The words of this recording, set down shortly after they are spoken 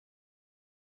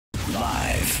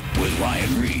Live with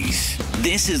Ryan Ries.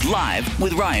 This is Live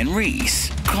with Ryan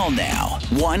Ries. Call now,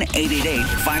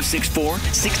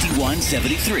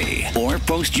 1-888-564-6173. Or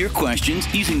post your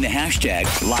questions using the hashtag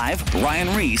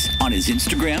 #LiveRyanRies on his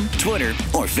Instagram, Twitter,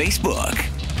 or Facebook.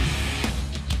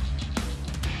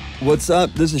 What's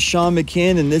up? This is Sean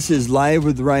McKeehan, and this is Live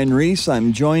with Ryan Ries.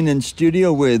 I'm joined in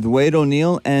studio with Wade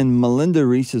O'Neill and Melynda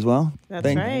Ries as well.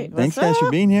 That's right. Thanks, guys, for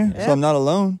being here. Yep. So I'm not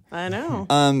alone. I know.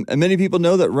 And many people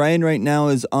know that Ryan right now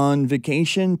is on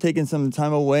vacation, taking some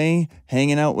time away,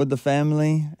 hanging out with the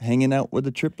family, hanging out with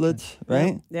the triplets,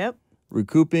 right? Yep.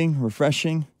 Recouping,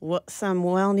 refreshing. Some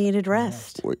well-needed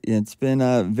rest. It's been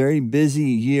a very busy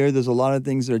year. There's a lot of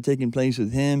things that are taking place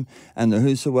with him and the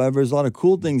Whosoevers. A lot of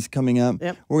cool things coming up.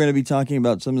 Yep. We're going to be talking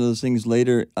about some of those things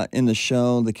later in the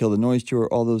show, the Kill the Noise Tour,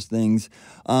 all those things.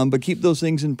 But keep those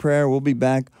things in prayer. We'll be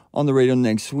back on the radio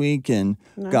next week, and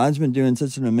God's been doing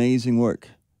such an amazing work.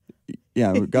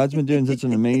 Yeah, God's been doing such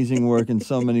an amazing work in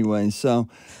so many ways. So,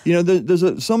 you know,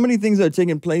 there's so many things that are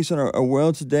taking place in our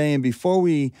world today. And before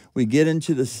we get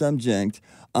into the subject,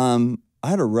 I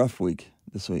had a rough week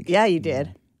this week. Yeah, you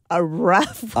did. A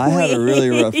rough week. I had a really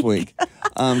rough week.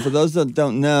 For those that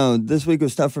don't know, this week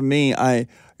was tough for me. I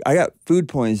got food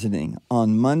poisoning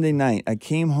on Monday night. I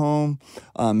came home,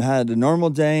 had a normal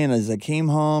day, and as I came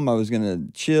home, I was going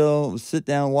to chill, sit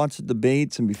down, watch the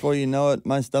debates, and before you know it,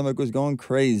 my stomach was going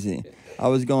crazy. I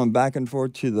was going back and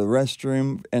forth to the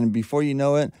restroom, and before you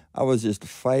know it, I was just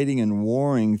fighting and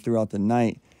warring throughout the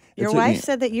night. Your wife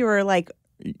said that you were like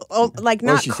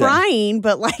not crying,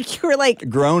 but like you were like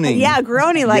groaning. Yeah,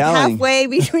 groaning, like yelling. Halfway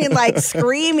between like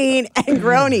screaming and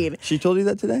groaning. She told you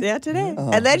that today? Yeah, today.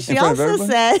 Oh. And then she also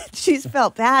said she's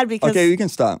felt bad because... Okay, you can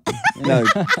stop. No,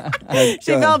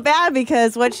 she felt bad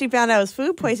because when she found out it was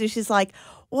food poisoning, she's like,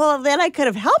 well, then I could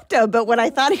have helped him. But when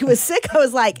I thought he was sick, I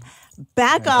was like,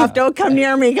 back off, don't come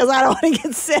near me because I don't want to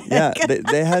get sick. Yeah,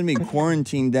 they had me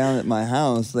quarantined down at my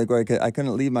house, like where I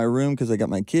couldn't leave my room because I got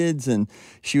my kids, and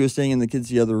she was staying in the kids'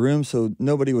 the other room, so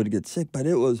nobody would get sick. But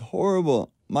it was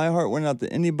horrible. My heart went out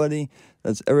to anybody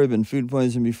that's ever been food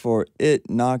poisoned before. It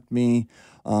knocked me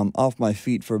off my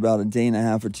feet for about a day and a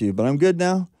half or two. But I'm good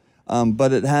now.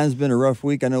 But it has been a rough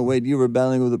week. I know, Wade, you were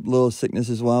battling with a little sickness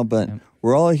as well, but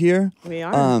we're all here. We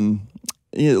are.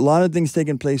 A lot of things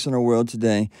taking place in our world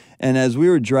today. And as we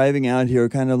were driving out here,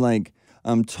 kind of like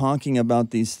talking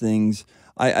about these things,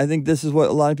 I think this is what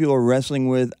a lot of people are wrestling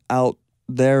with out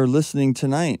there listening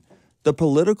tonight. The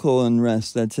political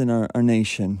unrest that's in our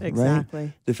nation, exactly.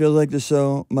 Right? It feels like there's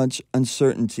so much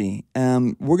uncertainty.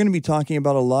 We're going to be talking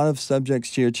about a lot of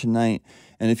subjects here tonight.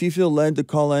 And if you feel led to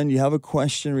call in, you have a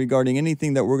question regarding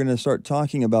anything that we're going to start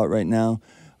talking about right now,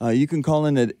 you can call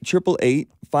in at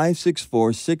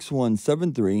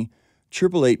 888-564-6173,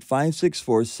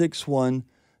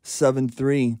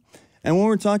 888-564-6173. And when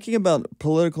we're talking about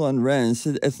political unrest,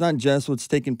 it's not just what's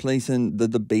taking place in the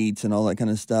debates and all that kind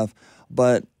of stuff,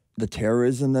 but the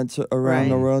terrorism that's around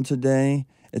the world today.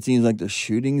 It seems like there's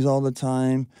shootings all the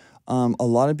time. A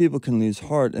lot of people can lose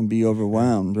heart and be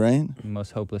overwhelmed, right? The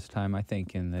most hopeless time, I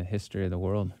think, in the history of the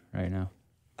world right now.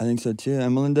 I think so, too.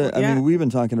 And Melynda, I mean, we've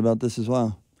been talking about this as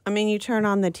well. I mean, you turn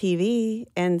on the TV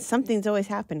and something's always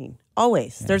happening.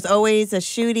 Always. Yeah. There's always a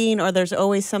shooting or there's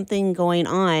always something going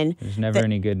on. There's never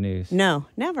any good news. No,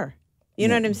 never. You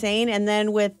know what I'm saying? And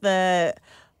then with the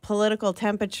political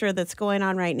temperature that's going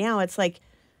on right now, it's like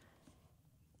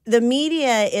the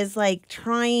media is like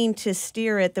trying to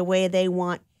steer it the way they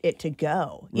want it to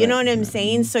go. You know what I'm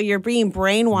saying? So you're being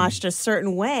brainwashed a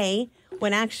certain way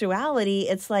when actuality,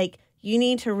 it's like, you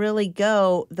need to really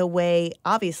go the way,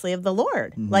 obviously, of the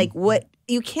Lord. Like, what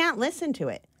you can't listen to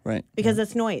it, right? Because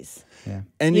it's noise. Yeah,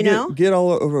 and you know, get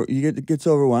all over. It gets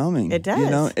overwhelming. It does.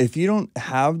 You know, if you don't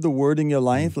have the Word in your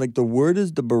life, like the Word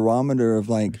is the barometer of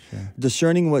like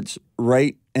discerning what's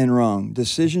right and wrong,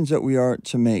 decisions that we are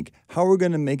to make, how we're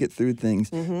going to make it through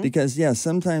things. Because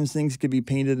sometimes things could be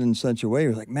painted in such a way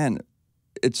you're like, man,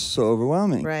 it's so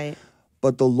overwhelming, right?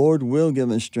 But the Lord will give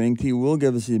us strength. He will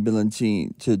give us the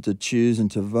ability to choose and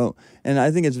to vote. And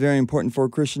I think it's very important for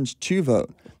Christians to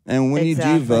vote. And when you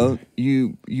do vote,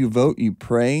 you vote, you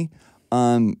pray,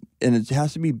 and it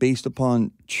has to be based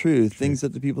upon truth, things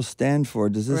that the people stand for.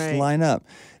 Does this line up?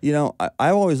 You know, I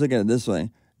always look at it this way.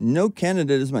 No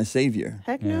candidate is my savior.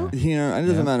 Heck no. You know, it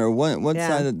doesn't matter what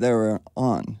side that they're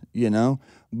on, you know.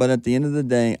 But at the end of the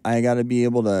day, I got to be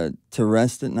able to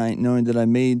rest at night knowing that I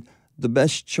made the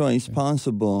best choice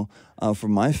possible for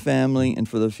my family and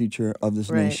for the future of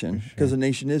this nation. Because the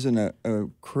nation is in a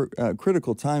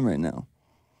critical time right now.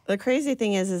 The crazy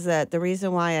thing is that the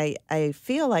reason why I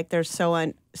feel like there's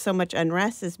so much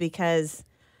unrest is because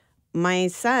my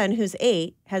son, who's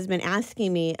 8, has been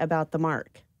asking me about the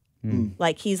mark.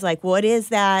 Like, he's like, what is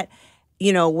that?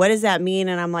 You know, what does that mean?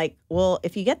 And I'm like, well,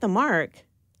 if you get the mark,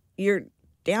 you're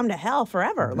damned to hell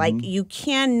forever. Like, you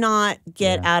cannot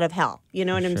get out of hell. You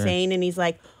know what I'm saying? And he's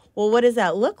like, well, what does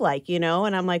that look like? You know?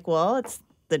 And I'm like, well, it's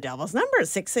the devil's number,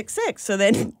 666. So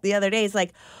then the other day he's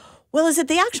like, well, is it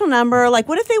the actual number? Like,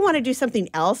 what if they want to do something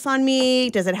else on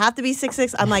me? Does it have to be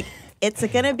 66? I'm like, it's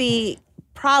going to be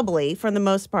probably, for the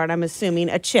most part, I'm assuming,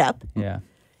 a chip. Yeah.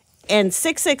 And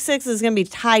 666 is going to be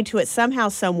tied to it somehow,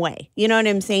 some way. You know what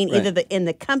I'm saying? Right. Either in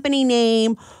the company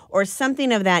name or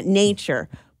something of that nature.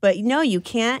 But no, you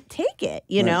can't take it,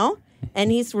 you know?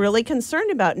 And he's really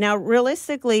concerned about it. Now,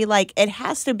 realistically, like, it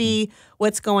has to be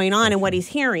what's going on and what he's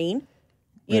hearing,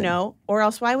 you know? Or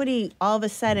else why would he all of a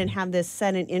sudden have this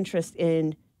sudden interest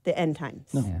in the end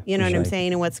times? No. You know what I'm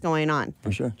saying? And what's going on.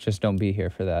 For sure. Just don't be here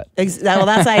for that. Well,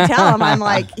 that's what I tell him. I'm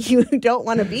like, you don't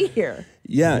want to be here.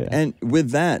 Yeah, and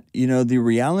with that, you know, the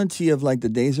reality of like the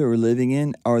days that we're living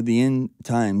in are the end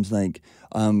times. Like,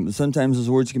 sometimes those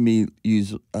words can be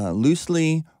used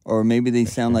loosely, or maybe they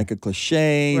sound like a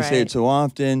cliche. You say it so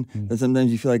often that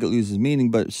sometimes you feel like it loses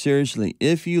meaning. But seriously,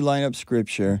 if you line up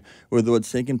Scripture with what's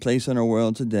taking place in our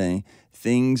world today,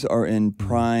 things are in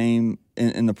prime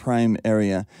in the prime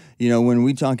area. You know, when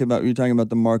you're talking about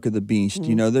the mark of the beast.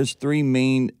 You know, there's 3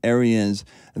 main areas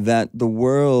that the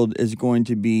world is going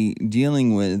to be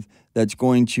dealing with. That's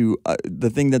going to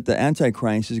the thing that the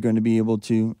Antichrist is going to be able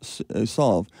to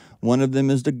solve. One of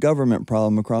them is the government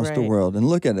problem across the world. And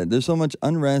look at it. There's so much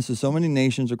unrest. There's so many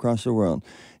nations across the world.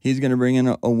 He's going to bring in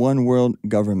a one world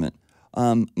government.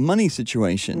 Money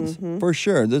situations, for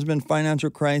sure. There's been financial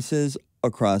crisis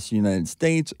across the United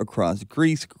States, across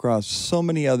Greece, across so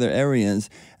many other areas.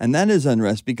 And that is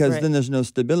unrest because then there's no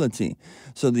stability.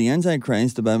 So the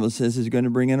Antichrist, the Bible says, is going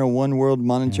to bring in a one world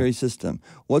monetary system.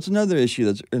 What's another issue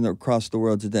that's across the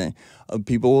world today?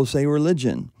 People will say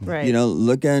religion. You know,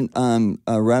 look at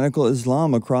radical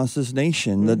Islam across this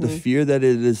nation, the fear that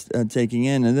it is taking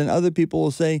in. And then other people will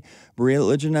say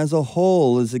religion as a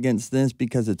whole is against this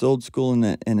because it's old school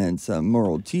and it's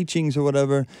moral teachings or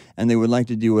whatever, and they would like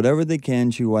to do whatever they can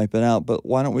to wipe it out. But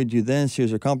why don't we do this?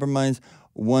 Here's a compromise.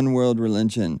 One world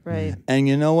religion. And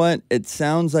you know what? It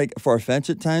sounds like far-fetched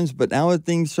at times, but now as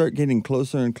things start getting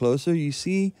closer and closer, you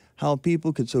see how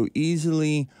people could so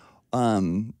easily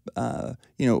fall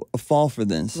for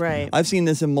this. I've seen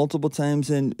this in multiple times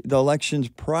in the elections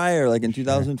prior, like in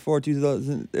 2004,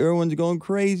 2000. Everyone's going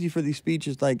crazy for these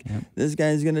speeches, like this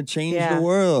guy's going to change the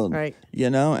world. You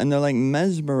know, and they're like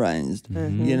mesmerized.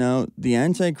 You know, the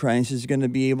Antichrist is going to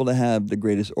be able to have the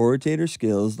greatest orator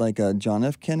skills, like a John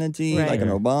F. Kennedy, like an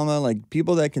Obama, like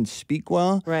people that can speak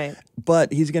well.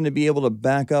 But he's going to be able to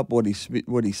back up what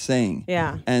he's saying.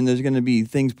 And there's going to be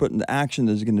things put into action.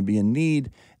 There's going to be a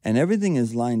need. And everything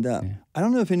is lined up. I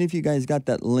don't know if any of you guys got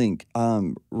that link.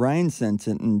 Ryan sent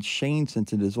it, and Shane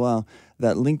sent it as well.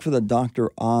 That link for the Dr.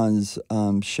 Oz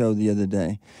show the other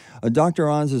day.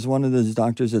 Dr. Oz is one of those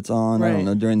doctors that's on, I don't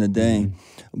know, during the day.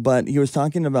 But he was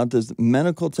talking about this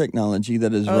medical technology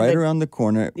that is around the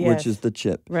corner, which is the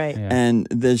chip. And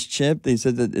this chip, they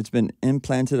said that it's been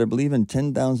implanted, I believe, in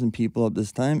 10,000 people at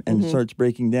this time, and it starts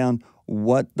breaking down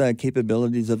what the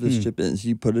capabilities of this chip is.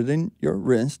 You put it in your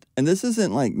wrist, and this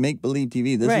isn't like make-believe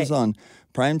TV. This is on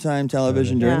primetime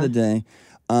television during the day.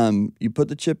 You put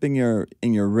the chip in your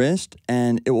wrist,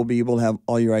 and it will be able to have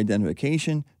all your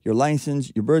identification, your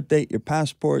license, your birth date, your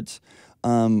passports.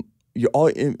 Imagine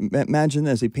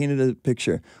this. They painted a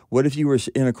picture. What if you were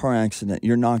in a car accident?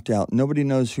 You're knocked out. Nobody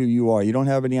knows who you are. You don't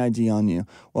have any ID on you.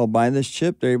 Well, by this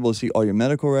chip, they're able to see all your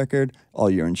medical record, all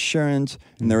your insurance,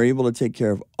 and they're able to take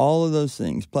care of all of those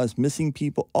things, plus missing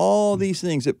people, all these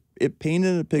things. It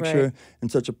painted a picture in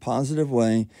such a positive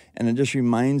way, and it just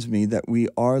reminds me that we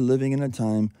are living in a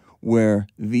time where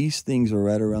these things are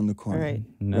right around the corner.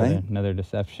 Another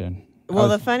deception. Well,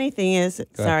 the funny thing is,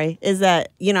 is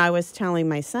that, you know, I was telling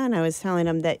my son,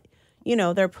 him that, you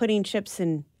know, they're putting chips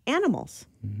in animals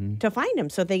to find them.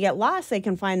 So if they get lost, they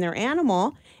can find their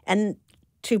animal. And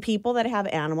to people that have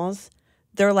animals,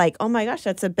 they're like, oh my gosh,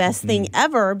 that's the best thing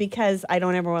ever because I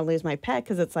don't ever want to lose my pet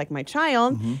because it's like my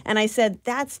child. And I said,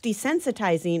 that's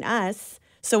desensitizing us.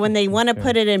 So when they want to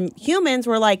put it in humans,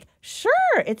 we're like, sure,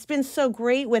 it's been so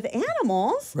great with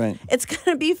animals. It's going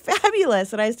to be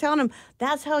fabulous. And I was telling them,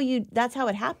 that's how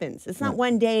it happens. It's not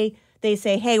one day they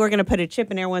say, hey, we're going to put a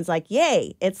chip and everyone's like,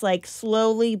 yay. It's like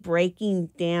slowly breaking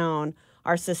down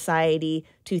our society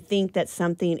to think that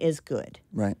something is good.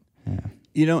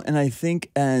 You know, and I think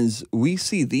as we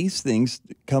see these things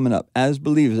coming up as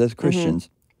believers, as Christians,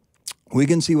 we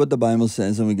can see what the Bible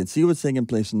says and we can see what's taking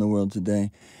place in the world today.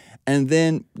 And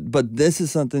then, but this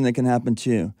is something that can happen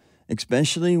too,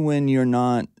 especially when you're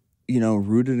not,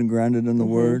 rooted and grounded in the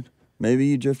Word. Maybe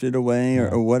you drifted away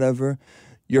or whatever.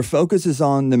 Your focus is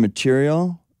on the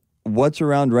material, what's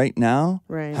around right now,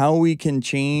 how we can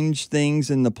change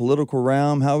things in the political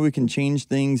realm, how we can change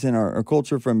things in our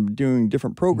culture from doing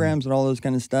different programs and all those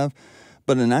kind of stuff.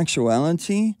 But in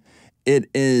actuality, it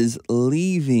is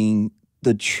leaving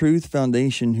the truth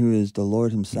foundation, who is the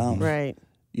Lord himself. Right.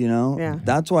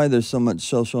 That's why there's so much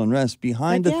social unrest.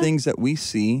 Behind the things that we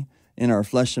see in our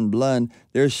flesh and blood,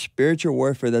 there's spiritual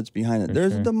warfare that's behind it.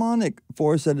 There's a demonic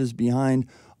force that is behind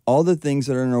all the things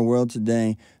that are in our world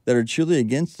today that are truly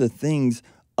against the things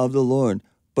of the Lord.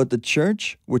 But the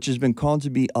church, which has been called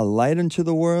to be a light unto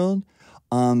the world,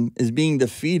 is being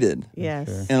defeated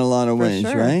in a lot of ways,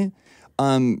 right?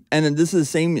 And this is the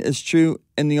same is true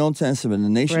in the Old Testament, the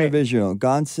nation of Israel.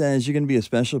 God says you're going to be a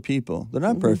special people. They're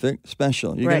not perfect,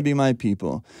 special. You're going to be my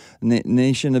people.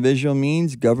 Nation of Israel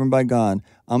means governed by God.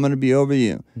 I'm going to be over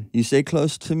you. You stay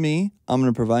close to me. I'm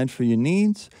going to provide for your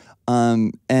needs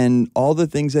and all the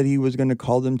things that he was going to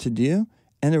call them to do.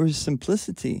 And there was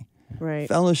simplicity,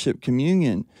 fellowship,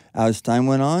 communion. As time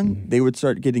went on, they would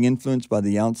start getting influenced by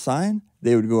the outside.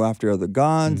 They would go after other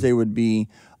gods. They would be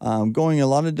going a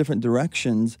lot of different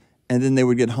directions, and then they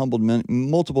would get humbled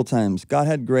multiple times. God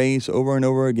had grace over and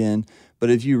over again, but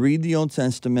if you read the Old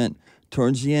Testament,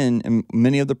 towards the end, and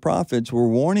many of the prophets were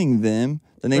warning them,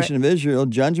 the nation of Israel,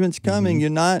 judgment's coming. You're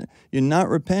not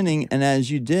repenting, and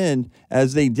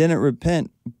as they didn't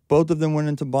repent, both of them went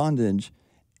into bondage.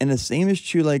 And the same is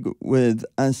true, like with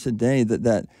us today.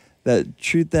 That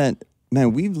truth that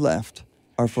we've left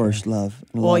our first love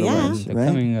in a lot of ways, the right?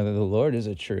 coming of the Lord is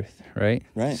a truth, right?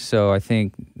 Right. So I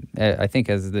think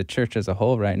as the church as a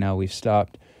whole right now, we've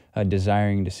stopped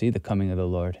desiring to see the coming of the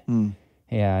Lord.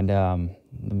 And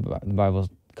the Bible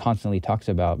constantly talks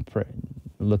about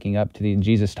looking up to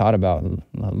Jesus taught about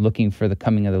looking for the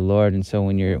coming of the Lord. And so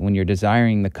when you're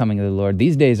desiring the coming of the Lord,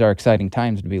 these days are exciting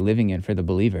times to be living in for the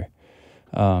believer.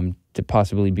 To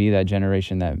possibly be that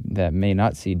generation that may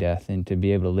not see death, and to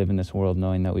be able to live in this world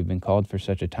knowing that we've been called for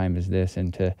such a time as this,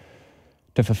 and to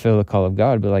fulfill the call of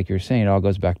God. But like you're saying, it all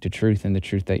goes back to truth and the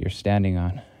truth that you're standing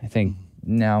on. I think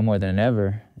now more than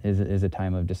ever is a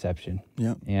time of deception.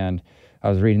 Yeah. And I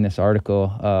was reading this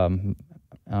article,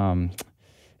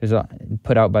 it was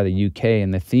put out by the UK,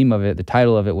 and the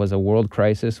title of it was "A World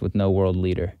Crisis with No World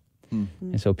Leader."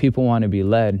 And so people want to be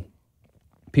led.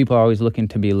 People are always looking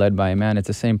to be led by a man. It's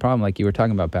the same problem like you were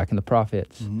talking about back in the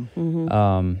prophets,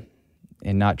 and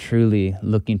not truly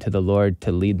looking to the Lord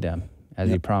to lead them as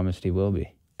he promised he will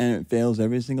be. And it fails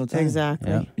every single time.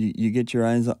 Exactly. Yep. You get your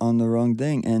eyes on the wrong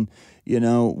thing. And,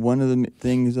 one of the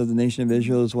things of the nation of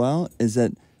Israel as well is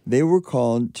that they were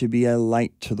called to be a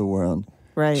light to the world.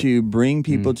 Right. To bring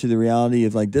people to the reality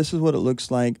of, like, this is what it looks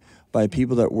like by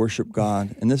people that worship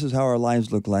God. And this is how our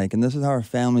lives look like. And this is how our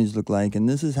families look like. And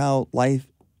this is how life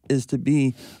is to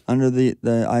be under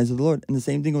the eyes of the Lord. And the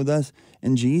same thing with us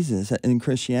in Jesus, in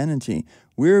Christianity.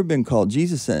 We've been called,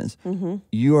 Jesus says,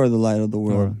 you are the light of the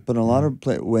world. But in a lot of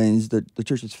ways, the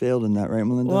church has failed in that, right,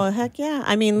 Melynda? Well, heck yeah.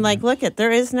 I mean,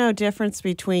 there is no difference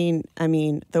between,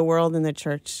 the world and the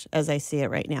church as I see it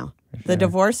right now. Sure. The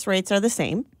divorce rates are the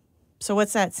same. So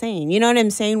what's that saying? You know what I'm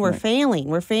saying? We're failing.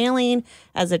 We're failing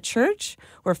as a church.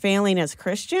 We're failing as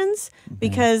Christians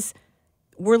because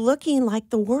we're looking like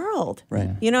the world. Right.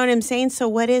 You know what I'm saying? So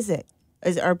what is it?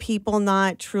 Are people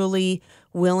not truly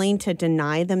willing to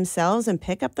deny themselves and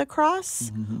pick up the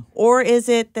cross? Or is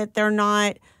it that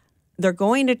they're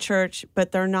going to church,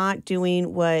 but they're not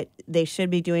doing what they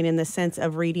should be doing in the sense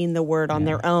of reading the word on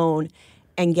their own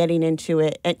and getting into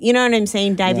it? And you know what I'm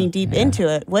saying? Diving deep into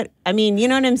it. You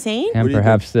know what I'm saying? And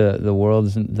perhaps the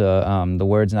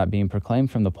word's not being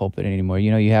proclaimed from the pulpit anymore.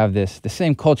 You have the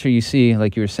same culture you see,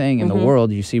 like you were saying, in the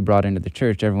world, you see brought into the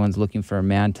church. Everyone's looking for a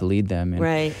man to lead them.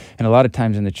 And, and a lot of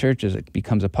times in the churches, it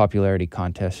becomes a popularity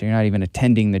contest. So you're not even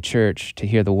attending the church to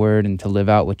hear the word and to live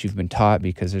out what you've been taught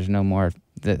because there's no more,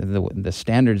 the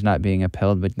standards not being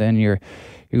upheld. But then you're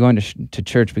going to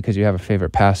church because you have a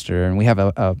favorite pastor, and we have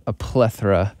a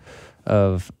plethora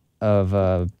of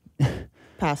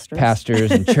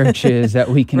pastors and churches that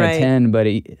we can attend. But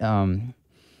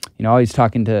always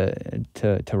talking to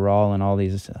Raul and all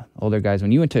these older guys.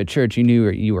 When you went to a church, you knew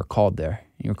you were called there.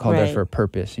 You were called there for a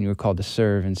purpose, and you were called to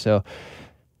serve. And so,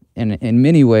 in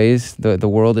many ways, the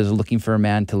world is looking for a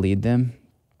man to lead them.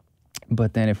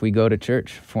 But then, if we go to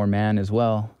church for man as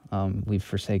well, we've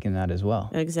forsaken that as well.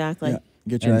 Exactly. Yeah.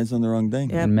 Get your eyes on the wrong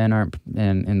thing. And men aren't,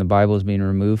 and the Bible is being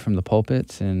removed from the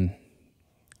pulpits. And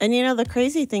the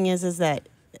crazy thing is that,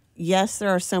 yes, there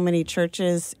are so many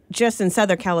churches just in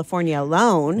Southern California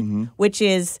alone, which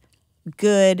is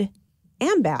good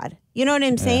and bad. You know what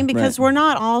I'm saying? Because we're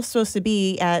not all supposed to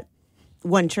be at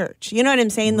one church. You know what I'm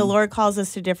saying? The Lord calls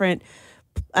us to different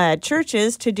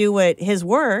churches to do his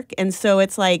work, and so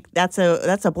it's like that's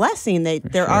a blessing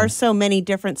that there are so many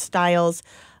different styles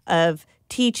of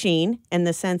teaching in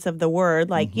the sense of the word,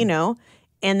 like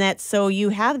and that so you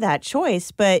have that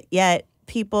choice, but yet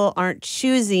people aren't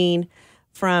choosing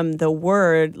from the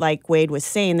word, like Wade was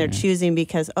saying. They're choosing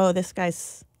because this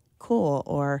guy's cool,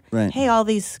 or hey, all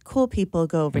these cool people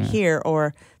go over here,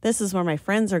 or this is where my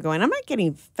friends are going. I'm not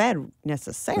getting fed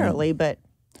necessarily, but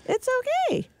it's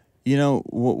okay.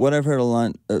 What I've heard a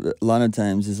lot of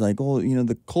times is like,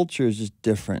 the culture is just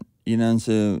different, and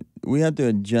so we have to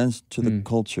adjust to the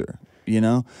culture,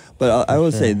 But I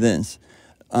will say this,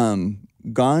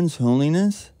 God's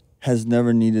holiness has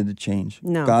never needed to change.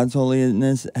 No. God's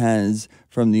holiness has,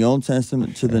 from the Old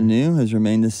Testament to the New, has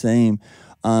remained the same.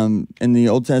 In the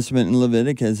Old Testament in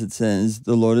Leviticus, it says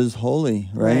the Lord is holy,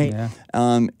 right? Yeah.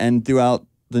 And throughout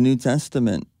the New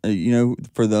Testament,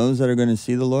 for those that are going to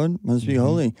see the Lord, must be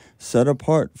holy, set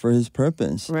apart for his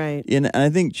purpose. Right. And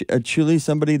I think truly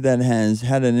somebody that has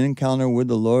had an encounter with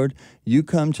the Lord, you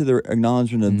come to the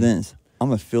acknowledgement of this.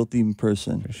 I'm a filthy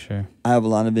person. For sure. I have a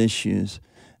lot of issues,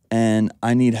 and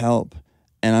I need help,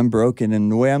 and I'm broken,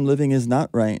 and the way I'm living is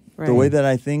not right. The way that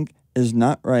I think is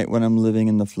not right when I'm living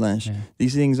in the flesh. Yeah.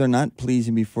 These things are not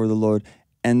pleasing before the Lord.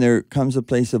 And there comes a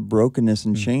place of brokenness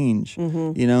and change,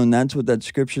 and that's what that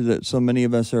scripture that so many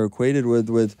of us are equated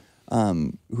with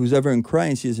who's ever in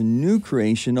Christ, he is a new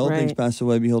creation. Old things pass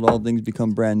away, behold, all things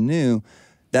become brand new.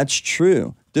 That's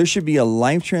true. There should be a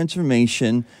life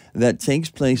transformation that takes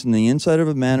place in the inside of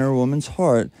a man or a woman's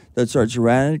heart that starts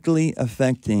radically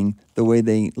affecting the way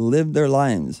they live their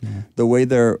lives, the way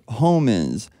their home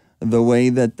is, the way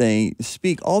that they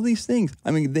speak, all these things.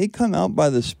 I mean, they come out by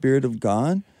the Spirit of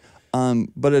God.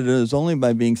 But it is only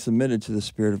by being submitted to the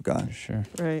Spirit of God. Sure.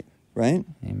 Right?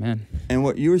 Amen. And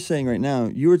what you were saying right now,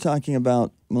 you were talking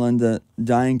about, Melynda,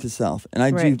 dying to self. And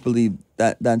I do believe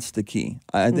that that's the key.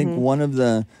 I think one of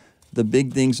the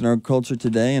big things in our culture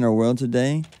today, in our world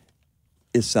today,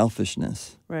 is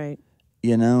selfishness. Right.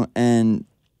 And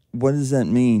what does that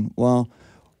mean? Well,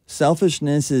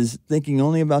 selfishness is thinking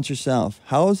only about yourself.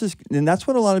 How is this? And that's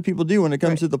what a lot of people do when it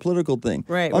comes to the political thing.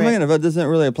 Right. I'm not going to vote. Doesn't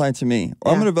really apply to me.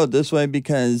 Or I'm going to vote this way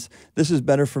because this is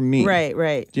better for me. Right.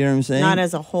 Do you know what I'm saying? Not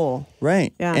as a whole.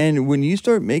 Right. Yeah. And when you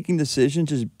start making decisions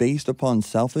just based upon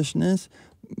selfishness,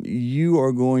 you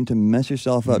are going to mess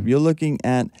yourself up. You're looking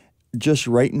at just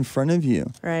right in front of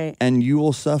you. Right. And you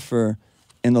will suffer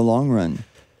in the long run.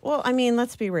 Well, I mean,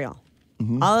 let's be real.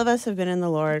 All of us have been in the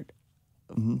Lord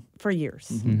for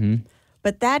years.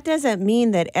 But that doesn't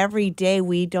mean that every day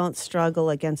we don't struggle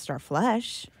against our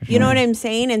flesh. You know what I'm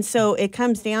saying? And so it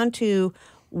comes down to,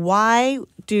 why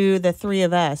do the three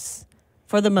of us,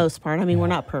 for the most part, I mean, we're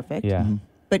not perfect,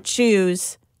 but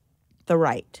choose the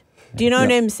right? Do you know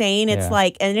what I'm saying? It's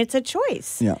like, and it's a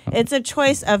choice. Yeah. It's a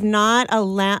choice of not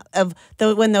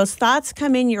when those thoughts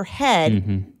come in your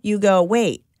head, you go,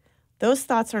 wait, those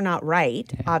thoughts are not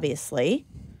right, obviously.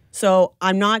 So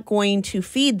I'm not going to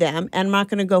feed them, and I'm not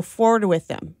going to go forward with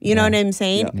them. You know what I'm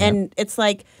saying? Yeah. And it's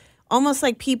like, almost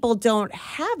like people don't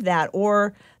have that,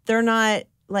 or they're not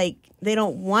like, they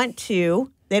don't want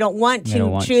to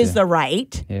choose the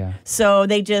right. Yeah. So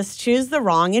they just choose the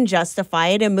wrong and justify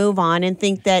it and move on and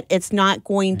think that it's not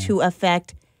going to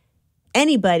affect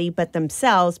anybody but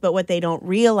themselves. But what they don't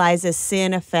realize is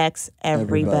sin affects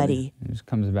everybody. It just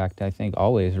comes back to, I think,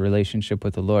 always relationship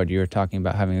with the Lord. You were talking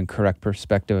about having a correct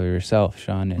perspective of yourself,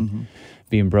 Sean, and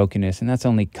being brokenness. And that's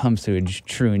only comes through a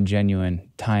true and genuine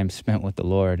time spent with the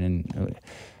Lord. And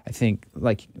I think,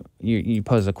 like, you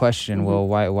pose a question, well,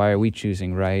 why are we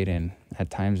choosing right and at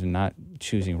times not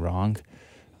choosing wrong?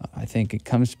 I think it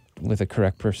comes with a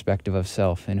correct perspective of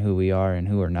self and who we are and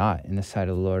who we're not in the sight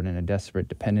of the Lord, and a desperate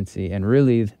dependency, and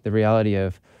really the reality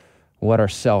of what our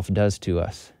self does to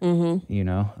us.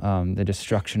 The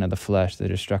destruction of the flesh, the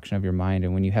destruction of your mind.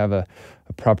 And when you have a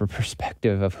proper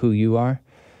perspective of who you are,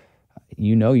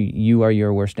 you are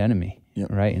your worst enemy,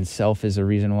 right? And self is the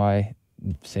reason why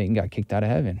Satan got kicked out of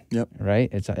heaven, right?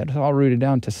 It's all rooted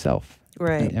down to self,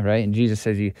 right? And Jesus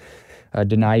says, you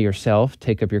deny yourself,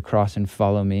 take up your cross and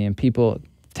follow me. And people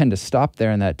tend to stop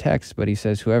there in that text, but he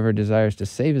says, whoever desires to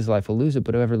save his life will lose it,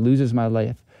 but whoever loses my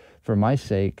life for my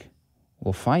sake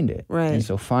will find it. Right. And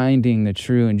so finding the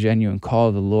true and genuine call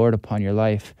of the Lord upon your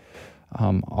life,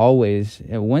 always,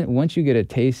 once you get a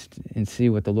taste and see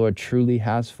what the Lord truly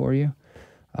has for you,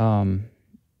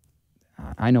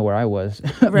 I know where I was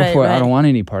Right, before. I right. don't want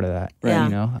any part of that, Yeah.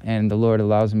 you know. And the Lord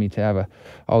allows me to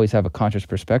always have a conscious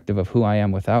perspective of who I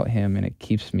am without Him, and it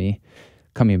keeps me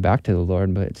coming back to the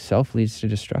Lord. But self leads to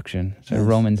destruction. So Yes.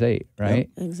 Romans 8, right?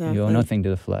 Exactly. You owe nothing to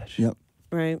the flesh. Yep.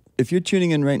 Right. If you're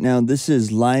tuning in right now, this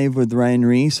is Live with Ryan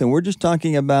Ries, and we're just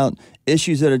talking about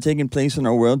issues that are taking place in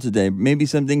our world today. Maybe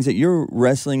some things that you're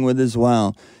wrestling with as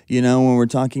well. You know, when we're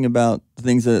talking about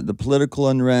things that the political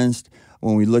unrest,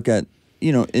 when we look at,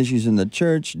 you know, issues in the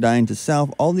church, dying to self,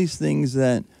 all these things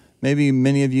that maybe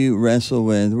many of you wrestle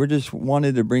with. We're just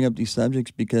wanted to bring up these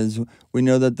subjects because we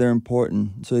know that they're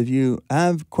important. So if you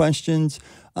have questions,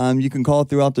 you can call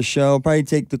throughout the show. Probably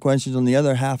take the questions on the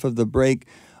other half of the break.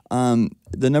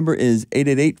 The number is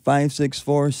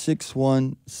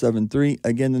 888-564-6173.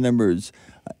 Again, the number is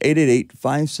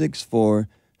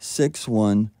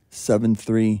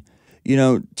 888-564-6173. You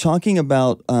know, talking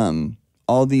about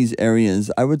all these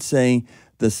areas, I would say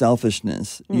the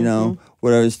selfishness, you know,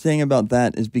 what I was saying about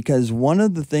that is because one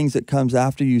of the things that comes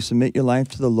after you submit your life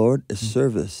to the Lord is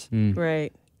service.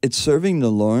 Right. It's serving the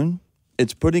Lord.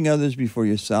 It's putting others before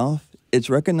yourself. It's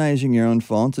recognizing your own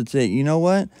faults. It's saying, you know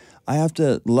what? I have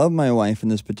to love my wife in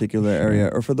this particular area.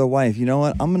 Or for the wife, you know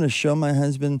what? I'm going to show my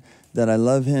husband that I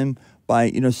love him by,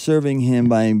 you know, serving him,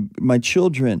 by my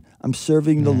children. I'm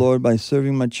serving the Lord by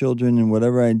serving my children in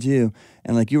whatever I do.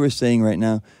 And like you were saying right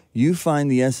now, you find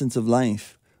the essence of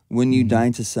life when you die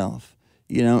to self,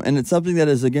 you know, and it's something that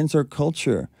is against our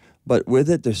culture. But with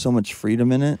it, there's so much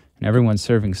freedom in it. And everyone's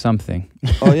serving something.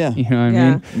 Oh, yeah. You know what Yeah.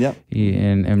 I mean? Yep.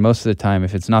 And most of the time,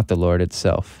 if it's not the Lord, it's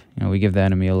self. You know, we give the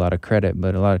enemy a lot of credit,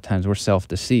 but a lot of times we're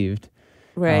self-deceived.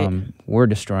 Right. We're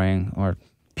destroying, or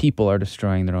people are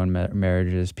destroying their own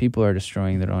marriages. People are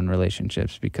destroying their own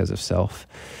relationships because of self.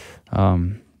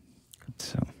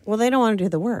 So, Well, they don't want to do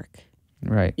the work.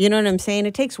 right. You know what I'm saying?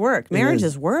 It takes work. Marriage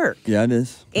is work. Yeah, it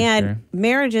is. And sure.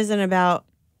 marriage isn't about,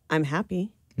 I'm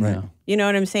happy. Right. Yeah. You know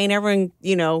what I'm saying? Everyone,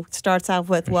 you know, starts off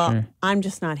with, well, sure. I'm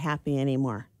just not happy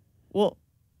anymore. Well,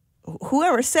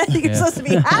 whoever said that you're supposed to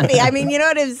be happy? I mean, you know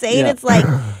what I'm saying? Yeah. It's like,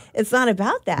 it's not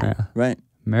about that. Yeah. Right.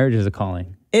 Marriage is a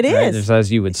calling. It right? is. There's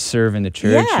as you would serve in the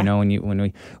church, Yeah. you know,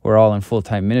 we're all in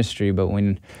full-time ministry, but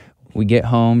when we get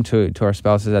home to our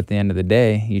spouses at the end of the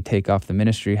day, you take off the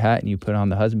ministry hat and you put on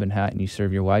the husband hat and you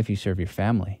serve your wife, you serve your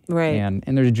family. Right. And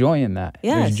there's joy in that.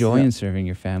 Yes. There's joy in serving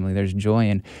your family. There's joy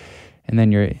in, and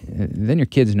then your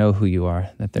kids know who you are,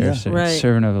 that they're Yeah. a Right.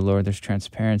 servant of the Lord. There's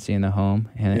transparency in the home,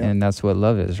 and that's what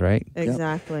love is, right?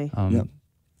 Exactly. Yep.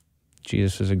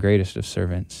 Jesus was the greatest of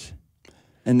servants.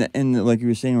 And like you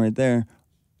were saying right there,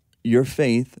 your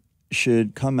faith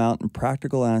should come out in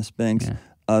practical aspects Yeah.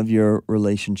 of your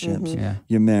relationships, Yeah.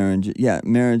 your marriage. Yeah,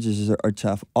 marriages are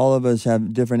tough. All of us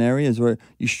have different areas where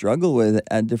you struggle with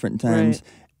at different times.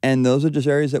 Right. And those are just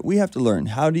areas that we have to learn.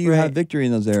 How do you have Right. victory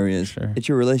in those areas? Sure. It's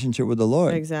your relationship with the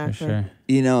Lord. Exactly. For sure.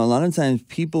 You know, a lot of times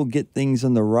people get things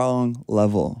on the wrong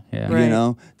level. Yeah. You Right.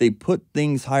 know, they put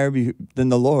things higher than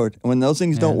the Lord. And when those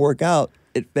things don't Yeah. work out,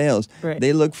 it fails. Right.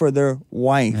 They look for their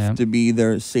wife Yeah. to be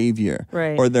their savior,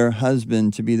 Right. or their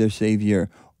husband to be their savior,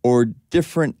 or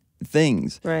different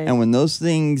things. Right. And when those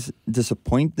things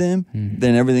disappoint them,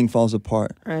 then everything falls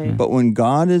apart. Right. But when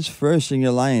God is first in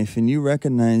your life and you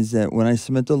recognize that when I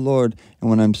submit to the Lord and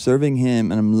when I'm serving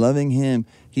Him and I'm loving Him,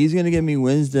 He's going to give me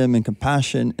wisdom and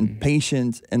compassion and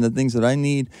patience and the things that I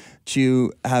need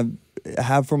to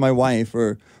have for my wife,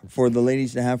 or for the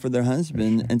ladies to have for their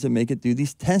husband, and to make it through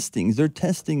these testings. They're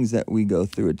testings that we go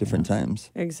through at different times.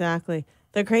 Exactly.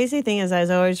 The crazy thing is, I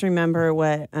always remember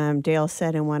what Dale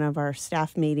said in one of our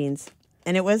staff meetings,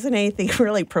 and it wasn't anything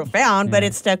really profound, but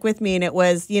it stuck with me. And it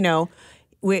was, you know,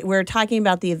 we're talking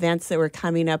about the events that were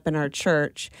coming up in our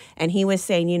church, and he was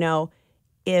saying, you know,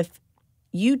 if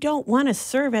you don't want to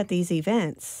serve at these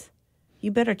events, you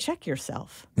better check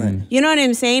yourself. Right. You know what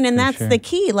I'm saying? And that's sure. the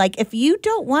key. Like, if you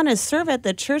don't want to serve at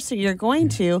the church that you're going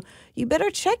to, you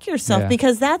better check yourself, Yeah.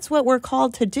 because that's what we're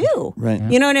called to do. Right.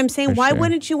 You know what I'm saying? For Why sure.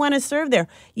 wouldn't you want to serve there?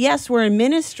 Yes, we're in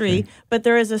ministry, but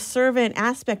there is a servant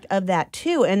aspect of that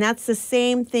too. And that's the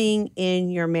same thing in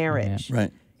your marriage.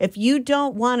 Right. If you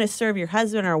don't want to serve your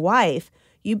husband or wife,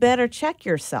 you better check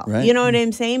yourself. Right. You know what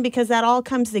I'm saying? Because that all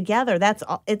comes together. That's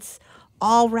all, it's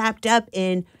all wrapped up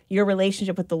in your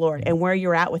relationship with the Lord and where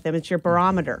you're at with Him. It's your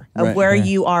barometer of Right. where Yeah.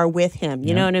 you are with Him.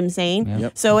 You know what I'm saying?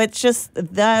 Yep. So it's just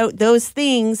those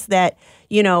things that,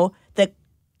 you know, that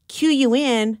cue you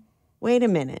in. Wait a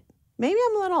minute. Maybe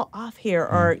I'm a little off here,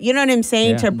 or you know what I'm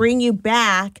saying, Yeah. to bring you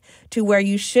back to where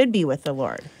you should be with the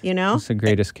Lord. You know? It's the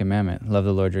greatest commandment. Love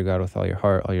the Lord your God with all your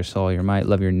heart, all your soul, all your might.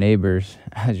 Love your neighbors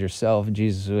as yourself,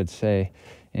 Jesus would say.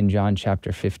 in John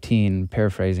chapter 15,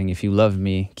 paraphrasing, if you love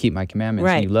me, keep my commandments.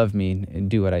 Right. And you love me, and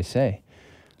do what I say.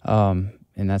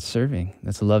 And that's serving.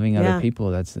 That's loving other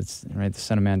people. That's right. The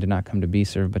Son of Man did not come to be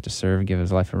served, but to serve, give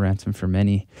his life a ransom for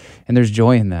many. And there's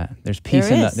joy in that. There's peace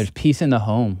there's peace in the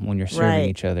home when you're serving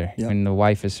each other. Yep. When the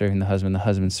wife is serving the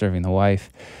husband's serving the wife.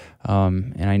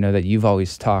 And I know that you've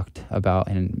always talked about,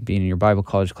 and being in your Bible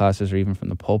college classes or even from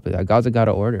the pulpit, that God's a God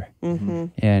of order. Mm-hmm.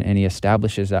 And he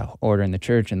establishes that order in the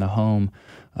church, in the home,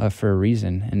 for a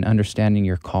reason, and understanding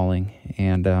your calling,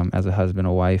 and as a husband,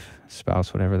 a wife,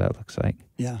 spouse, whatever that looks like.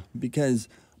 Yeah, because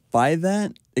by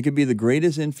that, it could be the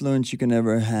greatest influence you can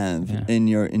ever have in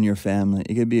your family.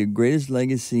 It could be the greatest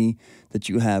legacy that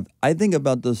you have. I think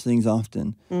about those things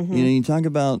often. Mm-hmm. You know, you talk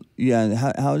about,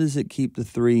 how does it keep the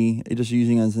three, just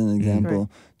using as an example,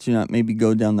 to not maybe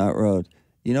go down that road?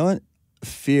 You know what?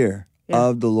 Fear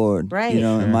of the Lord,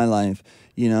 in my life.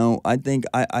 You know, I think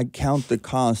I count the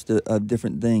cost of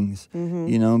different things,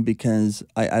 because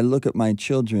I look at my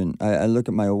children, I look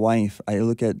at my wife, I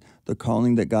look at the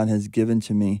calling that God has given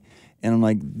to me, and I'm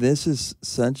like, this is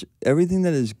everything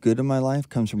that is good in my life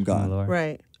comes from God.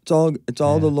 Right. It's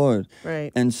all the Lord.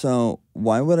 Right. And so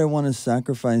why would I want to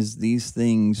sacrifice these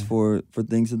things for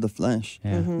things of the flesh?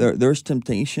 Yeah. Mm-hmm. There's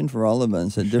temptation for all of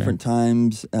us at different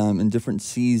times, in different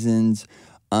seasons.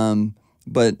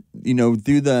 But,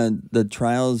 through the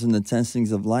trials and the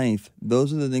testings of life,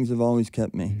 those are the things that have always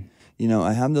kept me.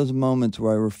 I have those moments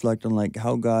where I reflect on like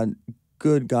how good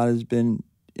God has been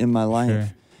in my life. Sure.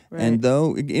 Right. And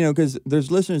though, because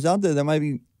there's listeners out there that might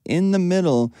be in the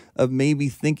middle of maybe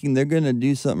thinking they're going to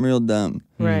do something real dumb.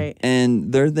 Right.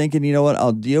 And they're thinking, you know what,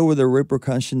 I'll deal with the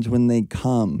repercussions when they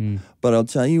come. But I'll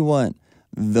tell you what,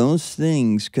 those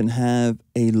things can have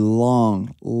a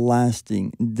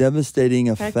long-lasting, devastating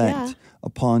effect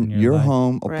upon your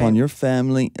home, upon your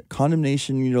family,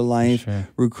 condemnation in your life,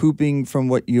 recouping from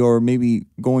what you're maybe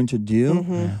going to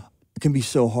do. It can be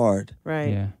so hard.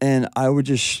 Right. Yeah. And I would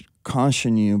just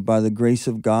caution you, by the grace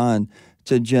of God,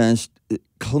 to just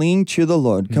cling to the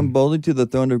Lord. Come boldly to the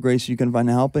throne of grace so you can find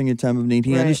help in your time of need.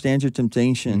 He understands your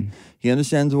temptation. He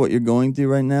understands what you're going through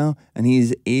right now, and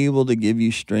He's able to give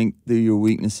you strength through your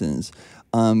weaknesses.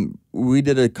 We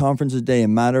did a conference today, A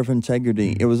Matter of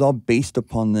Integrity. It was all based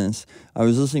upon this. I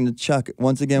was listening to Chuck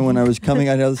once again when I was coming.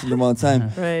 I listen to him all the time.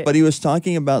 Right. But he was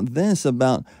talking about this,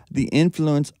 about the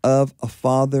influence of a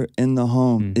father in the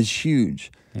home is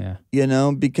huge. Yeah.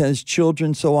 Because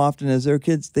children so often, as their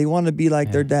kids, they want to be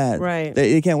like their dad. Right.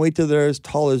 They can't wait till they're as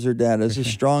tall as their dad, as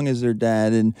strong as their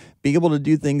dad, and be able to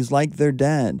do things like their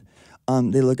dad.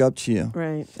 They look up to you.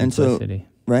 Right. And so,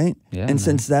 right? Yeah, and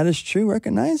since that is true,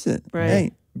 recognize it. Right.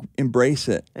 Hey, embrace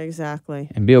it. Exactly.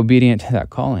 And be obedient to that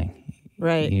calling.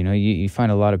 Right. You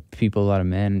find a lot of people, a lot of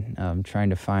men trying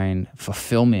to find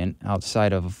fulfillment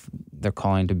outside of their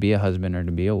calling to be a husband or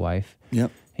to be a wife.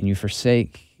 Yep. And you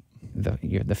forsake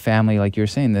the family, like you were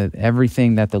saying,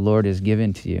 everything that the Lord has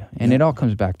given to you. And it all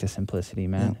comes back to simplicity,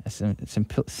 man. A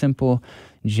simple,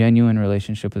 genuine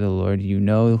relationship with the Lord. You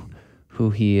know who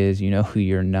He is, you know who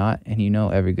you're not, and you know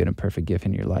every good and perfect gift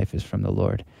in your life is from the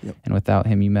Lord. Yep. And without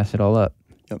Him, you mess it all up.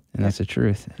 Yep. And that's the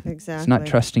truth. Exactly. It's not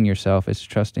trusting yourself, it's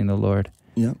trusting the Lord.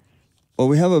 Yep. Well,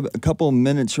 we have a couple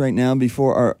minutes right now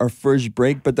before our first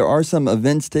break, but there are some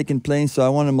events taking place, so I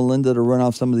wanted Melynda to run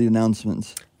off some of the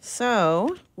announcements.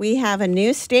 So we have a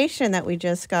new station that we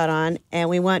just got on, and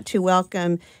we want to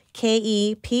welcome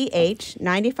KEPH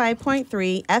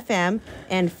 95.3 FM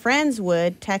in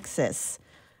Friendswood, Texas.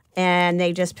 And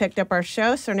they just picked up our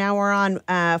show, so now we're on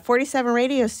 47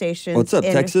 radio stations. What's up,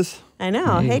 Texas? I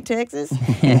know. Hey, Texas.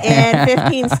 In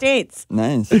 15 states.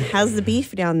 Nice. How's the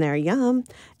beef down there? Yum.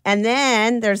 And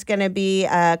then there's going to be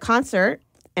a concert,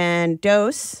 and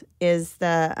Dose is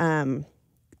the...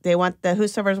 They want the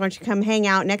Whosoevers want you to come hang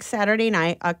out next Saturday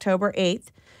night, October 8th,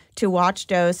 to watch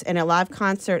Dose in a live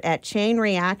concert at Chain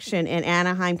Reaction in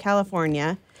Anaheim,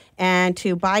 California. And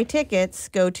to buy tickets,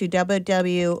 go to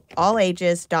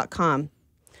www.allages.com.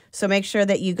 So make sure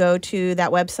that you go to that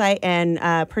website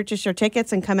and purchase your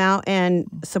tickets and come out and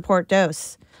support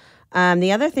Dose.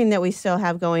 The other thing that we still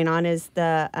have going on is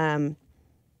the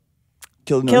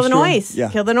Kill the Noise. Tour? Yeah.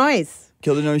 Kill the Noise.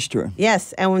 Kill the Noise Tour.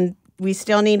 Yes, and we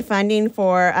still need funding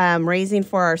for raising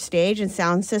for our stage and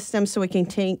sound system, so we can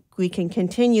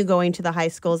continue going to the high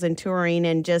schools and touring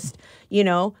and just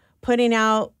putting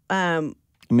out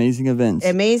amazing events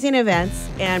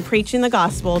and preaching the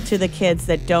gospel to the kids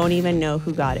that don't even know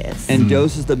who God is. And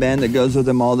Dose is the band that goes with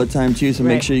them all the time too. So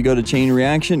make sure you go to Chain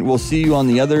Reaction. We'll see you on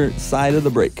the other side of the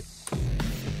break.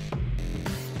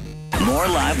 More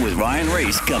Live with Ryan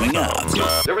Ries coming up. Is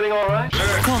everything all right?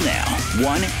 Call now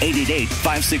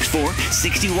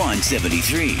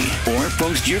 1-888-564-6173 or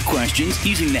post your questions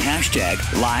using the hashtag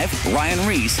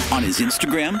 #LiveRyanReese on his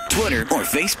Instagram, Twitter, or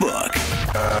Facebook.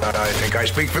 I think I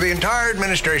speak for the entire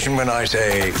administration when I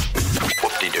say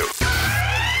whoop-de-doo.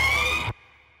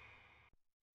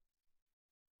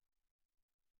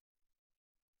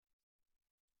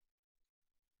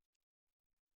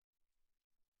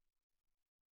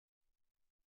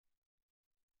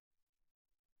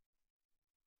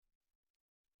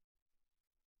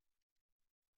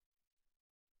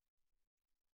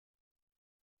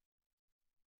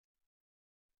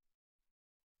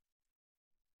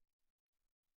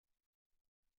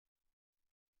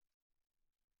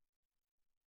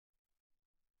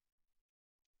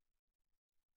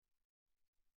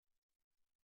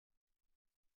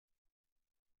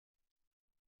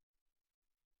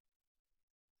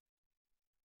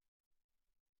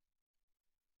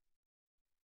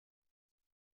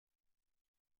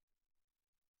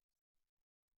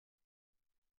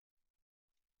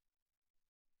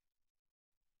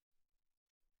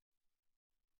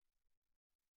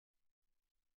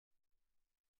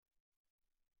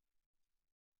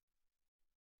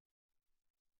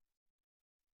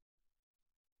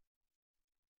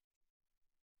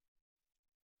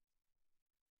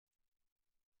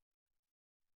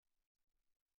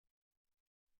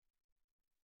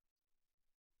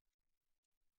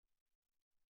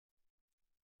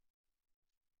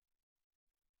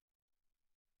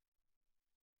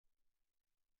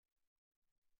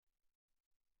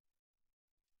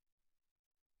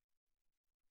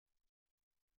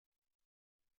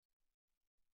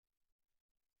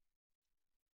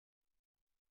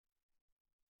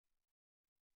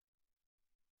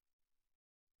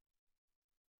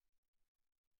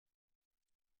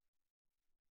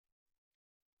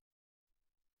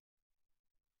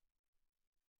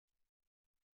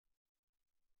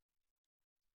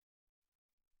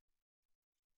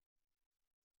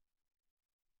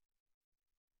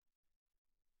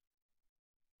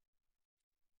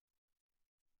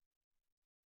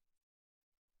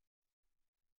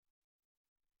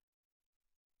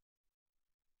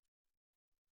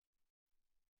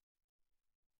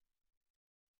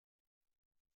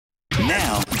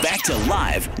 Now, back to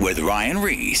Live with Ryan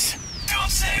Ries. Don't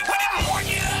say we didn't warn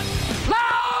you.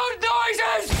 Loud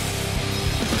noises!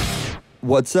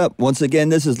 What's up? Once again,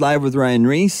 this is Live with Ryan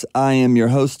Ries. I am your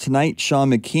host tonight,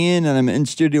 Sean McKeehan, and I'm in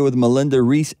studio with Melynda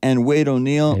Ries and Wade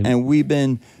O'Neill, and we've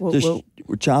been we're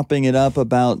chopping it up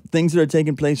about things that are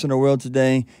taking place in our world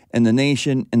today, in the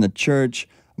nation, in the church,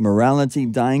 morality,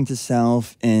 dying to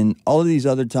self, and all of these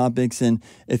other topics. And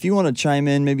if you want to chime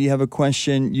in, maybe you have a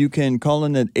question, you can call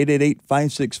in at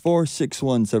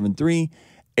 888-564-6173,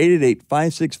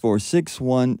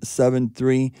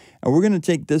 888-564-6173. And we're going to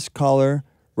take this caller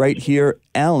right here,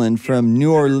 Alan from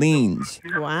New Orleans.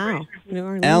 Wow, New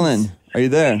Orleans. Alan, are you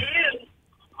there?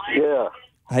 Yeah.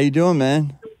 How you doing,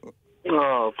 man?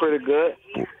 Oh, pretty good.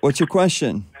 What's your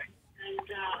question?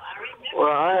 Well,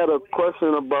 I had a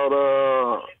question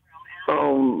about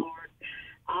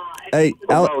Hey,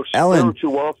 about Alan,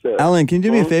 spiritual warfare. Alan, can you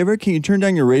do me a favor? Can you turn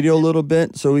down your radio a little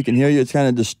bit so we can hear you? It's kind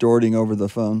of distorting over the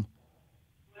phone.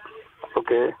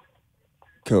 Okay.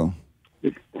 Cool.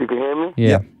 You can hear me?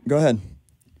 Yeah. Go ahead.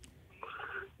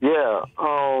 Yeah.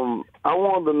 I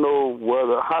wanted to know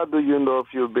how do you know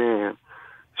if you're being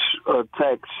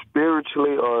attacked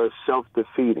spiritually or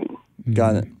self-defeating?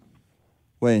 Got it.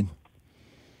 Wade.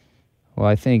 Well,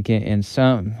 I think in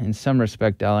some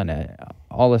respect, Alan,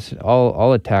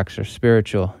 all attacks are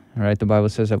spiritual. Right? The Bible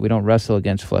says that we don't wrestle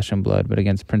against flesh and blood, but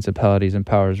against principalities and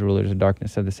powers, rulers of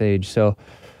darkness of this age. So,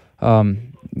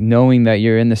 knowing that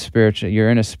you're in a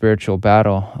spiritual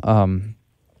battle.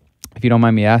 If you don't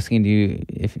mind me asking,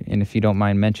 if you don't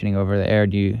mind mentioning over the air,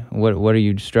 what are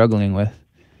you struggling with?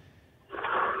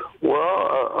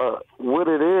 Well, what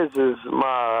it is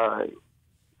my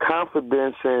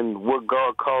confidence in what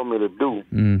God called me to do.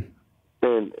 And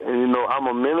you know, I'm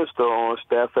a minister on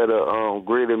staff at a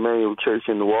Great Emmanuel Church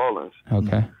in New Orleans.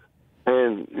 Okay.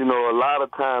 And you know, a lot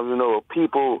of times, you know,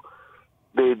 people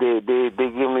they give me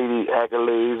the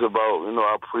accolades about, you know,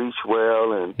 I preach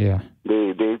well, and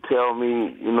they tell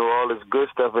me, you know, all this good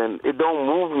stuff, and it don't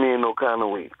move me in no kind of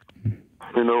way.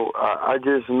 You know, I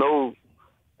just know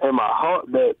in my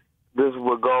heart that this is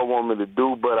what God wants me to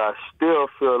do, but I still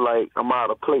feel like I'm out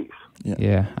of place.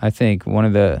 Yeah, I think one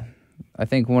of the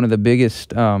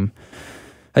biggest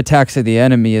attacks of the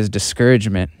enemy is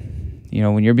discouragement. You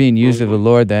know, when you're being used of the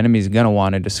Lord, the enemy's gonna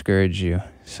want to discourage you.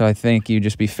 So I think you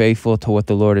just be faithful to what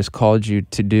the Lord has called you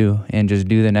to do, and just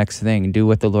do the next thing. Do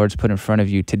what the Lord's put in front of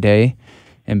you today,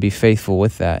 and be faithful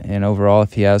with that. And overall,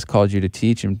 if he has called you to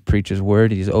teach and preach his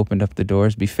word, he's opened up the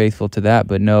doors, be faithful to that.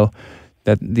 But know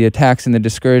that the attacks and the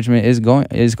discouragement is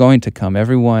going to come.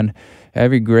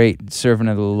 Every great servant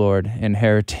of the Lord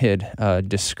inherited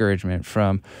discouragement,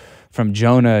 from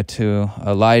Jonah to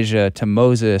Elijah to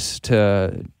Moses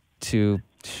to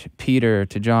Peter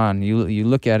to John. You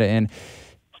look at it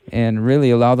and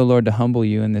really allow the Lord to humble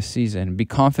you in this season. Be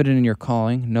confident in your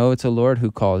calling. Know it's the Lord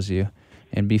who calls you,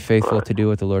 and be faithful to do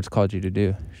what the Lord's called you to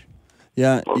do.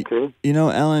 Yeah. Okay.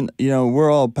 Alan,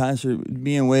 we're all pastors.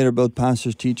 Me and Wade are both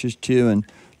pastors, teachers too, and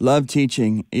love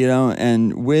teaching,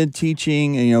 and with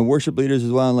teaching, and, worship leaders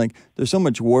as well. Like, there's so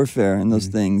much warfare in those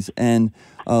things. And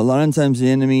a lot of times the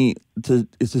enemy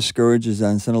discourages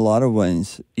us in a lot of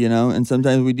ways, and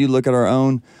sometimes we do look at our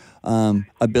own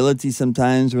ability.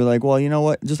 Sometimes we're like, well, you know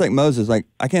what? Just like Moses, like,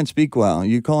 I can't speak well.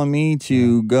 You calling me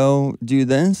to go do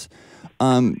this?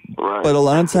 But a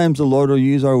lot of times the Lord will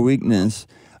use our weakness,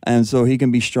 and so he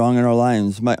can be strong in our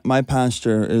lives. My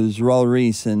pastor is Ryan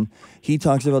Ries, and he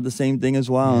talks about the same thing as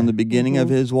well. In the beginning of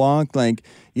his walk, like,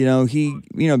 he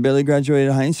barely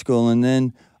graduated high school, and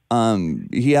then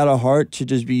he had a heart to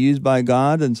just be used by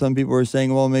God. And some people were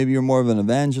saying, well, maybe you're more of an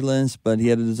evangelist, but he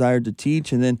had a desire to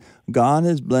teach. And then God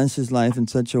has blessed his life in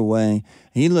such a way.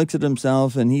 He looks at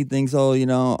himself and he thinks, oh,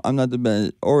 I'm not the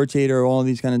best orator or all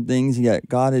these kind of things. Yet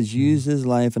God has used his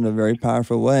life in a very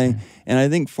powerful way. And I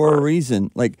think for a reason,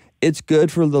 like, it's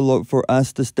good for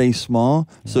us to stay small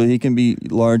so he can be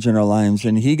large in our lives.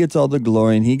 And he gets all the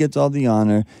glory and he gets all the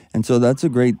honor. And so that's a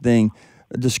great thing.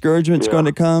 Discouragement's going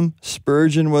to come.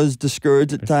 Spurgeon was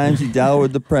discouraged at times. He dealt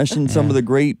with depression. Some of the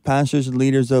great pastors and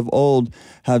leaders of old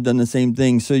have done the same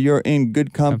thing. So you're in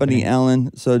good company,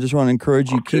 Alan. So I just want to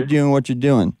encourage you, keep doing what you're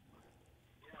doing.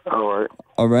 All right.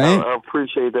 All right? I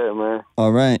appreciate that, man.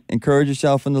 All right. Encourage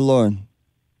yourself in the Lord.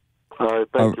 All right.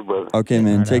 Thank you, brother. Okay,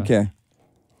 man. Take care.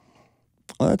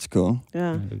 Oh, that's cool.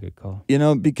 Yeah. That's a good call.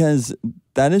 Because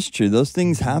that is true. Those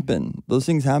things happen. Those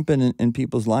things happen in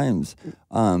people's lives.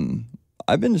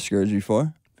 I've been discouraged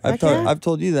before. I've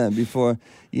told you that before.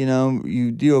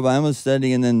 You do a Bible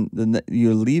study and then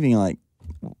you're leaving like,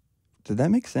 did that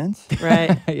make sense?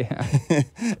 Right. Yeah.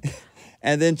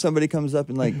 And then somebody comes up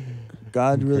and like,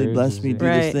 God really blessed me to do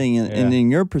this thing. And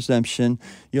in your perception,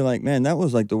 you're like, man, that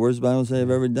was like the worst Bible study I've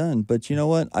ever done. But you know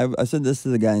what? I said this to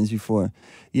the guys before.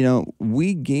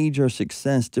 We gauge our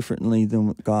success differently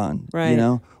than God.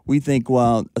 Right. We think,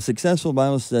 well, a successful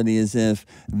Bible study is if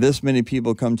this many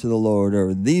people come to the Lord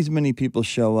or these many people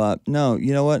show up. No,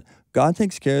 you know what? God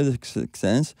takes care of the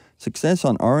success. Success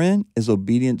on our end is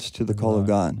obedience to the call of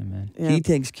God. Amen. Yep. He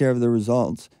takes care of the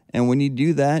results. And when you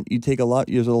do that,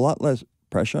 there's a lot less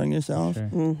pressure on yourself,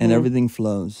 and everything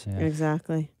flows. Yeah.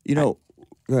 Exactly. Go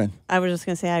ahead. I was just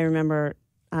going to say, I remember,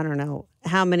 I don't know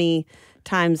how many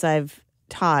times I've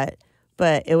taught,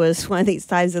 but it was one of these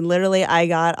times, and literally I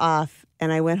got off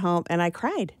and I went home and I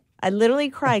cried. I literally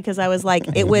cried because I was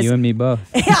like, it was... You and me both.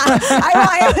 Yeah,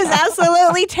 it was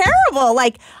absolutely terrible.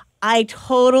 Like, I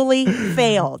totally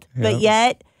failed. But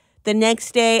yet, the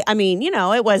next day, I mean,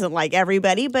 it wasn't like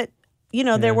everybody, but,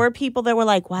 there were people that were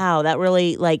like, wow, that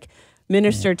really, like,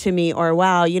 ministered to me, or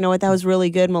wow, you know what, that was really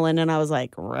good, Melynda. And I was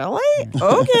like, really?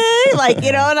 Okay. Like,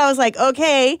 and I was like,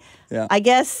 okay, I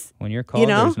guess. When you're called,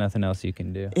 there's nothing else you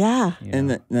can do. Yeah.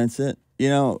 And that's it.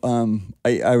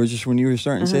 I was just, when you were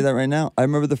starting to say that right now, I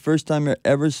remember the first time I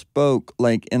ever spoke,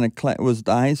 like in a class, it was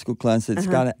the high school class that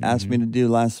Scott asked me to do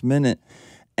last minute.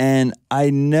 And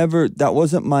that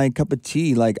wasn't my cup of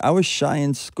tea. Like, I was shy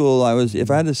in school.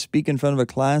 If I had to speak in front of a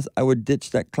class, I would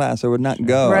ditch that class. I would not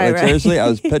go. Right. Seriously, I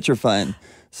was petrified.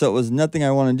 So it was nothing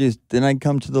I wanted to do. Then I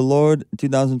come to the Lord in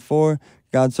 2004.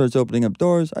 God starts opening up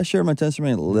doors. I share my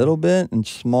testimony a little bit in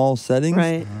small settings.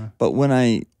 Right. But when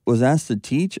I was asked to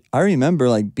teach, I remember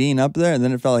like being up there, and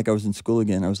then it felt like I was in school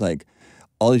again. I was like,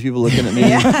 all these people looking at me.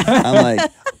 I'm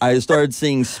like, I started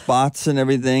seeing spots and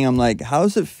everything. I'm like, how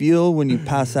does it feel when you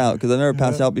pass out? Because I never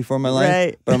passed out before in my life.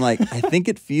 Right. But I'm like, I think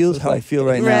it feels how I feel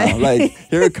right now. Like,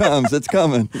 here it comes. It's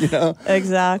coming,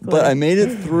 Exactly. But I made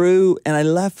it through, and I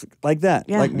left like that,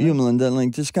 Yeah. like you, Melynda, like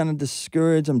just kind of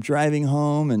discouraged. I'm driving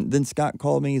home, and then Scott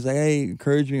called me. He's like, hey,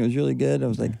 encouraged me. It was really good. I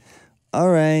was like, all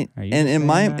right. And in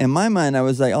my mind, I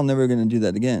was like, I'm never going to do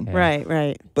that again. Yeah.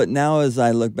 Right. But now, as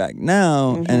I look back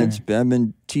now, and I've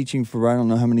been teaching for I don't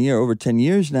know how many years, over 10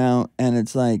 years now, and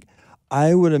it's like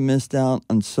I would have missed out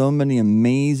on so many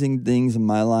amazing things in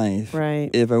my life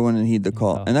if I wouldn't heed the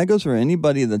call. Wow. And that goes for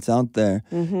anybody that's out there.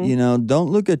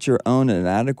 Don't look at your own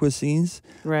inadequacies.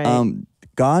 Right.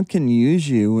 God can use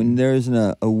you when there's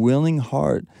a willing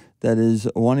heart that is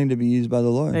wanting to be used by the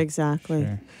Lord. Exactly.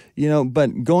 Sure. You know,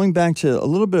 but going back to a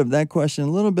little bit of that question,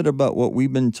 a little bit about what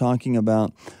we've been talking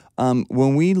about,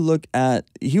 when we look at,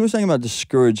 he was talking about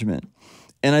discouragement.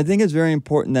 And I think it's very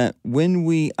important that when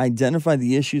we identify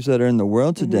the issues that are in the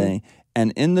world today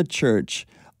and in the church,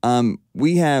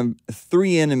 we have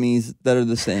three enemies that are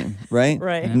the same, right?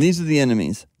 Right. And these are the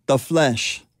enemies. The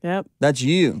flesh. Yep. That's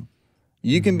you.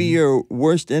 You can be your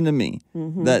worst enemy.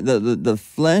 That the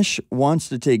flesh wants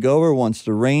to take over, wants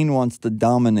to reign, wants to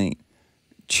dominate.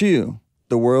 Two,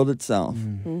 the world itself.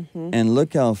 And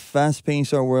look how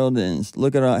fast-paced our world is.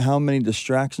 Look at how many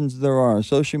distractions there are.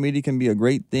 Social media can be a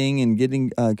great thing in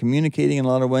getting communicating in a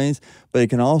lot of ways, but it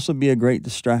can also be a great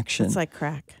distraction. It's like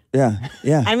crack. Yeah,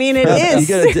 yeah. I mean, it is.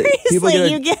 Seriously,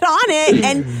 you get on it,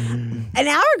 and an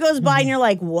hour goes by, and you're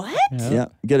like, what? Yeah,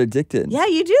 get addicted. Yeah,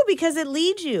 you do, because it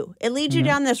leads you. It leads you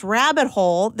down this rabbit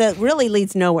hole that really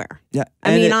leads nowhere. Yeah,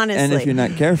 I mean, honestly. And if you're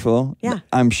not careful,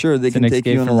 I'm sure they can take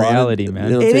you in a lot reality, of,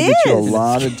 man. It'll take you to a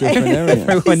lot of different areas.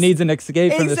 Everyone needs an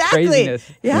escape from this craziness.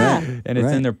 Yeah. And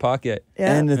it's in their pocket.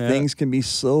 Yeah. And the things can be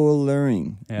so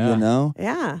alluring, you know?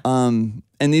 Yeah.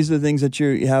 And these are the things that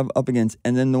you have up against.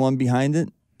 And then the one behind it,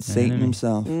 Satan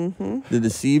himself. The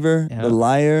deceiver, the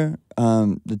liar,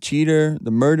 the cheater,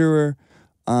 the murderer.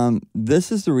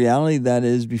 This is the reality that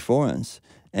is before us.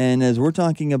 And as we're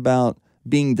talking about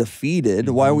being defeated,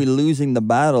 why are we losing the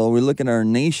battle? We're looking at our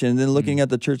nation, then looking at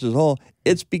the church as a whole.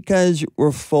 It's because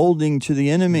we're folding to the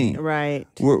enemy. Right.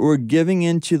 We're giving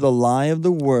into the lie of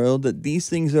the world that these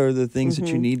things are the things that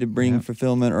you need to bring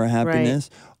fulfillment or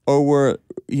happiness. Or we're,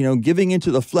 giving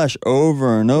into the flesh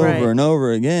over and over and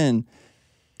over again.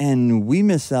 And we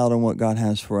miss out on what God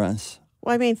has for us.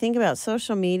 Well, I mean, think about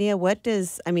social media.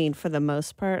 For the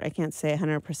most part, I can't say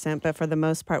 100%, but for the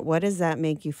most part, what does that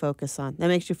make you focus on? That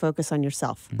makes you focus on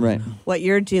yourself. Right. What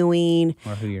you're doing.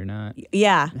 Or who you're not.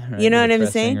 Yeah. Right? You know what I'm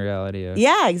saying? Reality of.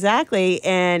 Yeah, exactly.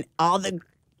 And all the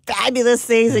fabulous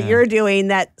things that you're doing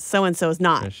that so-and-so is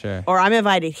not. For sure. Or I'm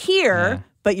invited here,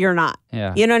 but you're not.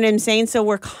 Yeah. You know what I'm saying? So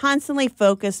we're constantly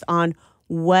focused on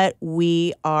what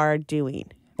we are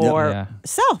doing. Or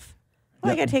self.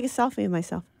 I got to take a selfie of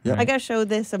myself. Yep. I got to show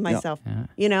this of myself.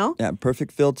 You know? Yeah,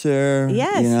 perfect filter.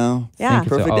 Yes. Yeah.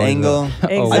 Perfect angle.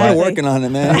 Exactly. I've been working on it,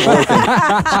 man.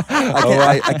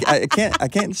 I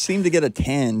can't seem to get a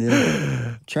tan,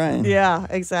 dude. Trying. Yeah,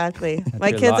 exactly.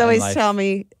 My kids always tell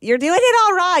me, "You're doing it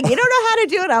all wrong. You don't know how to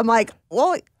do it." I'm like,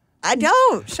 "Well, I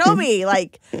don't. Show me."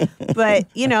 But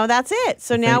that's it.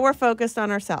 So now we're focused on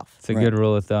ourselves. It's a good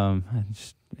rule of thumb.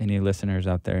 Any listeners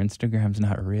out there, Instagram's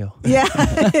not real. Yeah,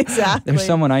 exactly. There's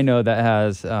someone I know that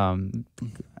has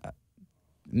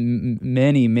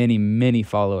many, many, many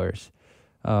followers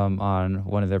on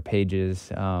one of their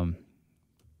pages.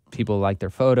 People like their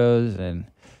photos,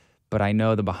 but I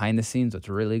know the behind the scenes, what's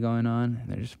really going on.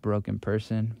 They're just a broken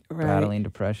person, battling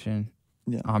depression,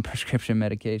 on prescription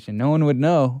medication. No one would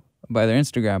know by their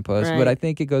Instagram post, but I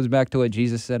think it goes back to what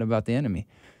Jesus said about the enemy.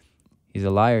 He's a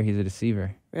liar. He's a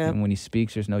deceiver. Yep. And when he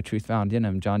speaks, there's no truth found in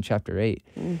him. John chapter 8.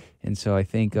 And so I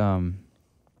think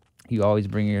you always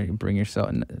bring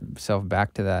yourself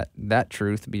back to that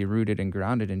truth. Be rooted and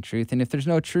grounded in truth. And if there's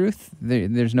no truth,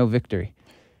 there's no victory.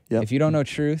 Yep. If you don't know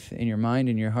truth in your mind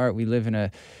and your heart, we live in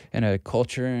a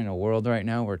culture, in a world right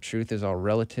now where truth is all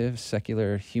relative,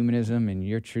 secular humanism, and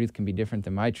your truth can be different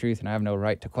than my truth, and I have no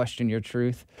right to question your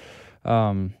truth.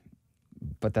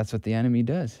 But that's what the enemy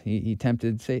does. He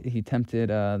tempted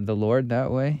the Lord that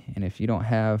way. And if you don't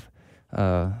have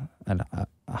a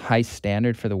high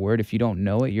standard for the word, if you don't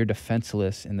know it, you're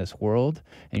defenseless in this world,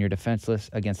 and you're defenseless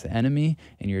against the enemy,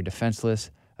 and you're defenseless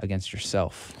against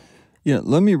yourself.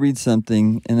 Let me read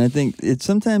something, and I think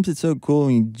sometimes it's so cool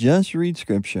when you just read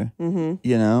Scripture, and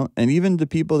even to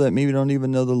people that maybe don't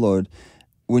even know the Lord,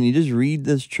 when you just read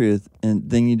this truth, and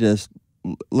then you just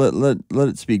let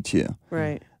it speak to you.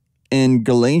 Right. In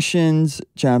Galatians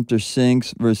chapter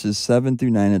 6, verses 7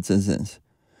 through 9, it says this: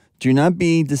 "Do not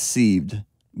be deceived.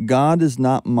 God is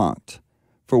not mocked.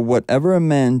 For whatever a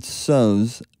man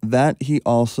sows, that he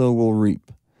also will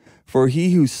reap. For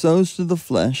he who sows to the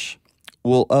flesh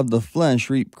will of the flesh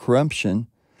reap corruption,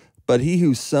 but he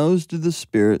who sows to the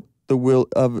Spirit,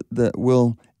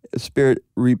 will Spirit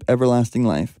reap everlasting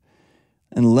life.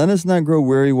 And let us not grow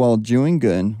weary while doing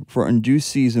good, for in due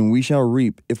season we shall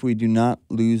reap if we do not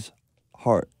lose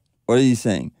heart." What are you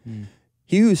saying?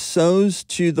 He who sows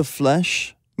to the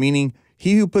flesh, meaning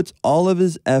he who puts all of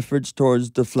his efforts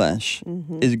towards the flesh,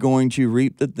 is going to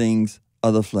reap the things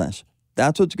of the flesh.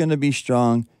 That's what's going to be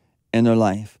strong in their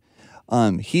life.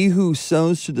 He who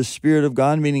sows to the Spirit of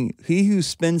God, meaning he who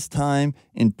spends time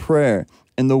in prayer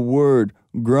in the Word,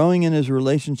 growing in his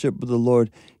relationship with the Lord,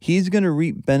 he's going to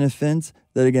reap benefits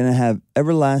that are going to have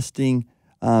everlasting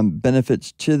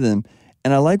benefits to them.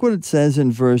 And I like what it says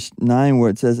in verse 9 where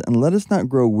it says, "And let us not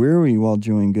grow weary while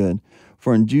doing good,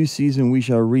 for in due season we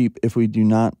shall reap if we do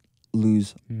not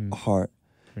lose heart."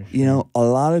 Sure. You know, a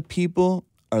lot of people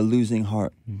are losing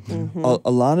heart.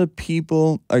 A lot of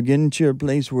people are getting to a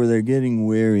place where they're getting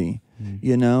weary,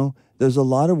 you know. There's a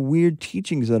lot of weird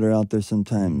teachings that are out there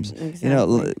sometimes. Exactly. You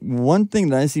know, one thing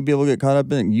that I see people get caught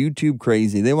up in, YouTube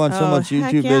crazy. They watch so much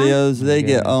YouTube videos. They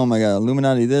get, oh my God,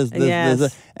 Illuminati, this.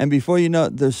 And before you know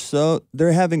it,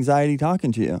 they have anxiety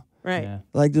talking to you. Right. Yeah.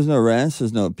 Like there's no rest,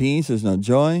 there's no peace, there's no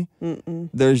joy.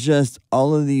 There's just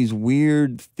all of these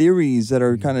weird theories that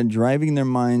are kind of driving their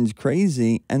minds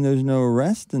crazy, and there's no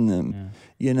rest in them,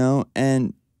 you know?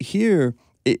 And here,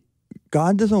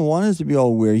 God doesn't want us to be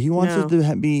all weird. He wants us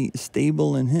to be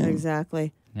stable in him.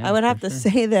 Exactly. Yeah, I would have to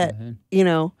say that, you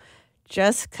know,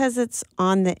 just because it's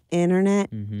on the internet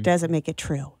doesn't make it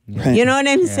true. Right. You know what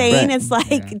I'm saying? Right. It's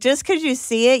like just because you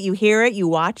see it, you hear it, you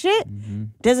watch it,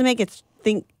 doesn't make it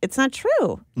think it's not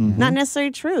true. Not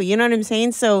necessarily true. You know what I'm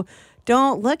saying? So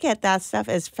don't look at that stuff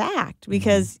as fact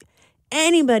because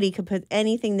anybody could put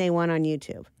anything they want on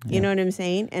YouTube. You know what I'm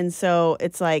saying? And so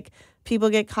it's like,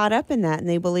 people get caught up in that and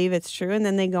they believe it's true, and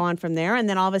then they go on from there, and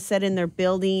then all of a sudden they're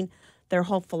building their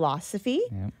whole philosophy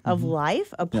of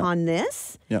life upon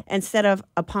this instead of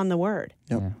upon the Word.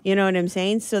 You know what I'm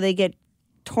saying? So they get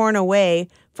torn away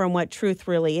from what truth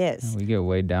really is. We get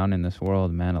way down in this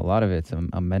world, man. A lot of it's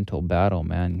a mental battle,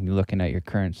 man. You're looking at your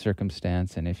current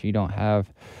circumstance, and if you don't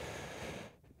have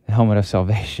helmet of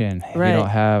salvation,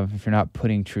 if you're not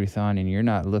putting truth on, and you're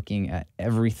not looking at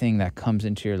everything that comes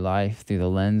into your life through the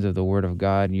lens of the Word of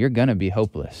God, you're gonna be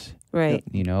hopeless, right?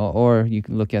 You know, or you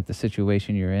can look at the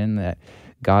situation you're in, that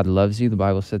God loves you. The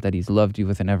Bible said that he's loved you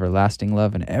with an everlasting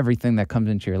love, and everything that comes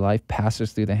into your life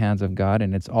passes through the hands of God,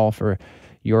 and it's all for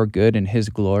your good and his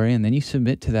glory. And then you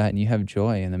submit to that, and you have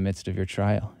joy in the midst of your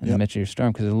trial, in the midst of your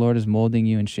storm, because the Lord is molding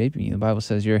you and shaping you. The Bible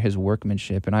says you're his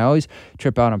workmanship. And I always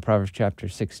trip out on Proverbs chapter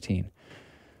 16. The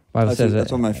Bible says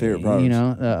that's one of my favorite Proverbs. You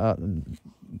know,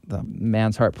 the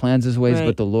man's heart plans his ways,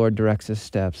 but the Lord directs his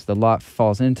steps. The lot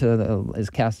is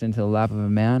cast into the lap of a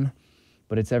man,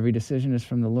 but its every decision is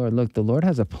from the Lord. Look, the Lord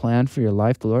has a plan for your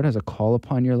life. The Lord has a call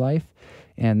upon your life.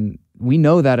 And we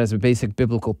know that as a basic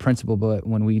biblical principle, but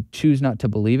when we choose not to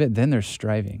believe it, then there's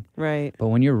striving. Right. But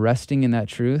when you're resting in that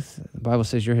truth, the Bible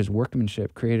says you're his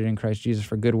workmanship, created in Christ Jesus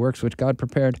for good works, which God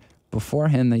prepared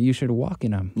beforehand that you should walk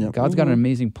in them. God's got an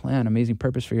amazing plan, amazing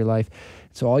purpose for your life.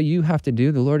 So all you have to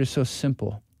do, the Lord is so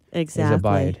simple. Exactly. Is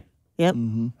abide. Yep.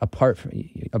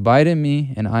 Abide in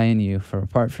me and I in you, for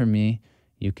apart from me,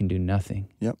 you can do nothing.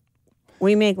 Yep.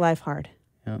 We make life hard.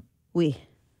 Yep.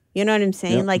 You know what I'm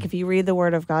saying? Like if you read the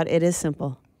Word of God, it is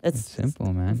simple. It's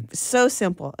simple, man. So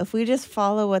simple. If we just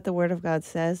follow what the Word of God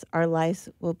says, our lives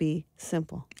will be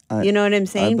simple. You know what I'm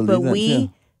saying? But we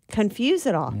confuse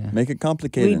it all. Make it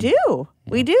complicated. We do.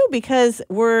 We do, because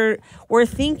we're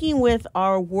thinking with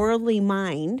our worldly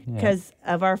mind because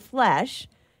of our flesh,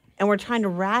 and we're trying to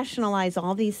rationalize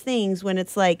all these things when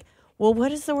it's like, well, what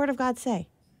does the Word of God say?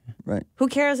 Right. Who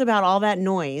cares about all that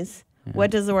noise?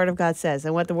 What does the Word of God says?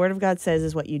 And what the Word of God says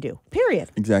is what you do. Period.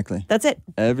 Exactly. That's it.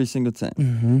 Every single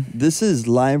time. This is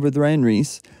Live with Ryan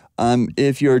Ries.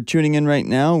 If you're tuning in right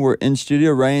now, we're in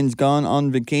studio. Ryan's gone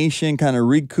on vacation, kind of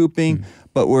recouping,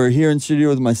 but we're here in studio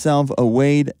with myself,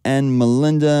 Wade, and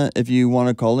Melynda. If you want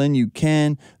to call in, you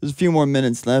can. There's a few more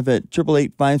minutes left at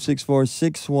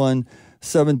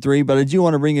 888-564-6173. But I do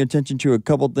want to bring your attention to a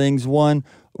couple things. One,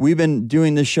 we've been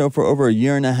doing this show for over a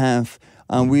year and a half.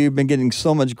 We've been getting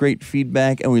so much great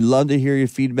feedback, and we love to hear your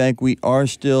feedback. We are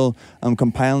still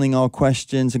compiling all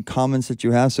questions and comments that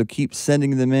you have, so keep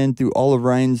sending them in through all of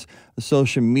Ryan's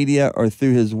social media or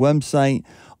through his website.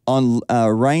 On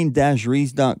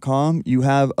ryan-ries.com, you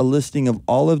have a listing of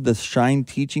all of the Shine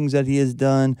teachings that he has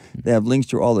done. They have links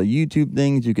to all the YouTube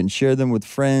things. You can share them with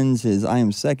friends. His I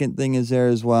Am Second thing is there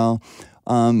as well.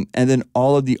 And then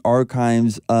all of the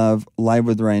archives of Live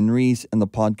with Ryan Ries and the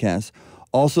podcast.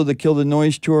 Also, the Kill the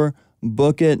Noise Tour,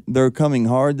 book it. They're coming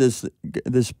hard this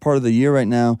part of the year right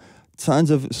now.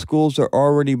 Tons of schools are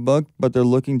already booked, but they're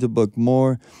looking to book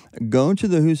more. Go to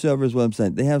the Whosoever's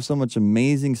website. They have so much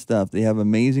amazing stuff. They have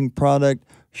amazing product,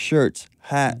 shirts,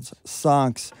 hats,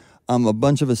 socks, a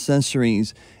bunch of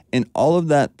accessories. And all of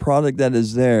that product that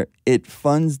is there, it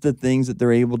funds the things that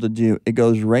they're able to do. It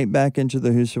goes right back into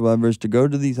the whosoever's to go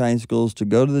to these high schools, to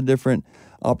go to the different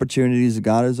opportunities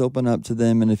God has opened up to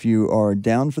them. And if you are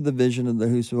down for the vision of the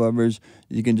whosoever's,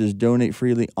 you can just donate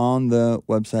freely on the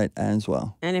website as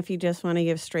well. And if you just want to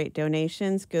give straight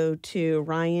donations, go to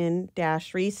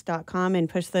ryan-ries.com and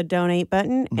push the donate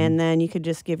button. And then you could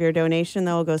just give your donation.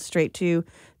 That will go straight to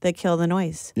the Kill the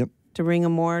Noise. Yep. To bring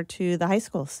them more to the high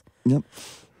schools. Yep.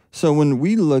 So when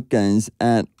we look, guys,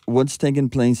 at what's taking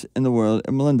place in the world,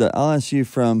 and Melynda, I'll ask you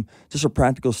from just a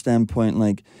practical standpoint,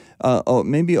 like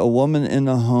maybe a woman in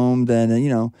a home that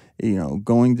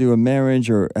going through a marriage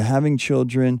or having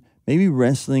children, maybe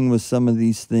wrestling with some of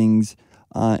these things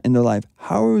in their life.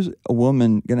 How is a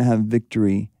woman going to have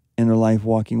victory in her life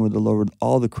walking with the Lord with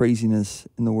all the craziness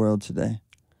in the world today?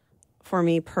 For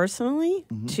me personally,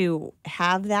 to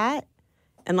have that,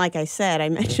 and like I said, I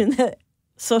mentioned that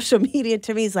social media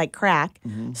to me is like crack,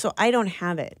 so I don't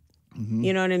have it.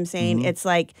 You know what I'm saying? It's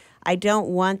like I don't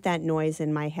want that noise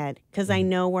in my head because I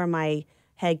know where my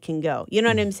head can go. You know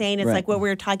what I'm saying? It's like what we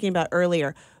were talking about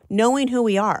earlier, knowing who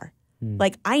we are.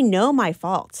 Like I know my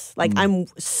faults. Like I'm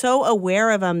so aware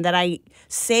of them that I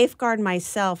safeguard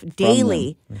myself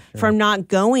daily from not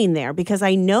going there because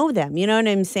I know them. You know what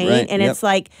I'm saying? Right. And it's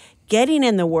like getting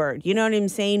in the Word. You know what I'm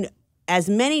saying? As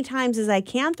many times as I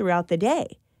can throughout the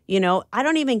day. You know, I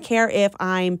don't even care if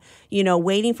I'm,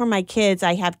 waiting for my kids.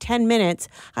 I have 10 minutes.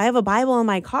 I have a Bible in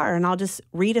my car and I'll just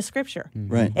read a scripture.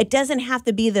 Right. It doesn't have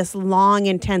to be this long,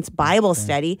 intense Bible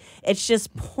study. It's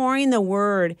just pouring the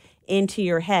word into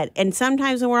your head. And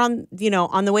sometimes when we're on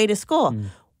the way to school,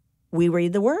 we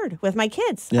read the word with my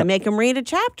kids. Yep. I make them read a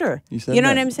chapter. You know that.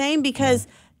 what I'm saying? Because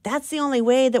that's the only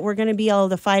way that we're going to be able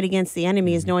to fight against the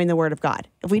enemy is knowing the word of God.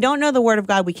 If we don't know the word of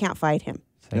God, we can't fight him.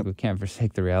 Like we can't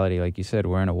forsake the reality, like you said,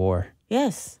 we're in a war.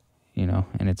 Yes.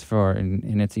 And it's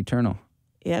and it's eternal.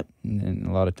 Yep. And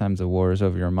a lot of times the war is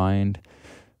over your mind,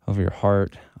 over your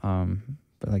heart.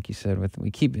 But like you said,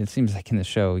 it seems like in the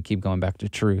show, we keep going back to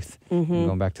truth, and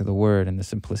going back to the word and the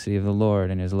simplicity of the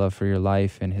Lord and his love for your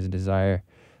life and his desire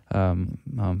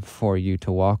for you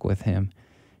to walk with him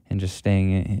and just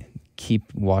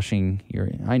keep washing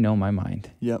I know my mind.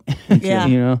 Yep.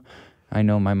 Yeah. I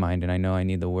know my mind, and I know I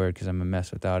need the word because I'm a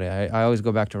mess without it. I always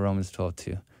go back to Romans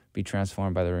 12:2. Be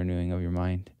transformed by the renewing of your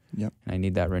mind. Yep. And I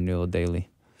need that renewal daily.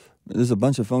 There's a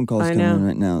bunch of phone calls coming in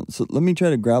right now. So let me try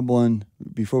to grab one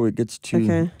before it gets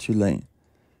too late.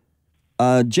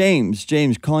 James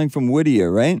calling from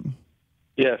Whittier, right?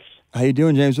 Yes. How you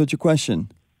doing, James? What's your question?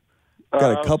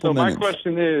 Got a couple minutes. My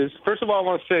question is, first of all, I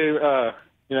want to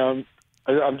say,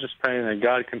 I'm just praying that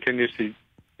God continues to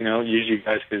use you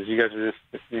guys because you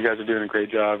guys are doing a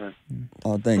great job and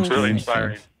thanks. It's really James.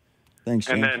 inspiring. Thanks,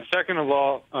 James. And then second of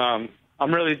all, I'm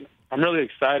really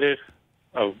excited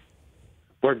of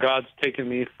where God's taken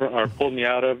me or pulled me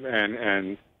out of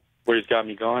and where He's got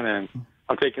me going, and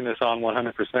I'm taking this on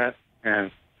 100%. And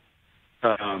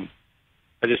I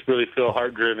just really feel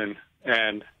heart driven,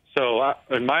 and so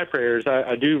in my prayers,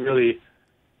 I do really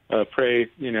pray,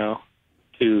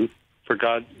 for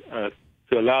God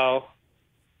to allow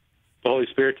the Holy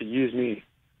Spirit to use me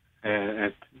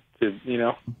and to,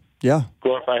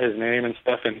 glorify His name and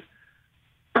stuff.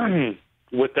 And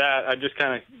with that, I just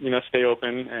kind of, stay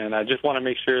open, and I just want to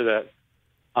make sure that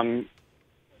I'm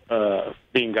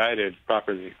being guided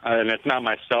properly. And it's not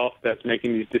myself that's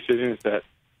making these decisions, that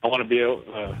I want to be able,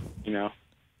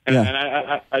 And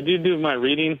I do my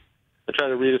reading. I try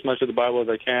to read as much of the Bible as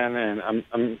I can, and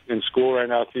I'm in school right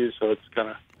now, too, so it's kind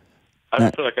of... I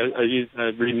feel like I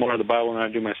read more of the Bible than I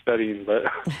do my studying, but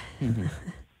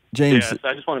James, so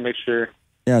I just want to make sure.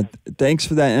 Yeah, thanks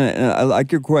for that. And I like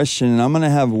your question, and I'm going to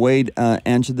have Wade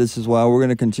answer this as well. We're going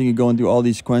to continue going through all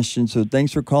these questions, so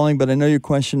thanks for calling. But I know your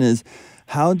question is,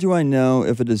 how do I know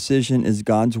if a decision is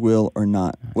God's will or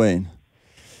not? Wade?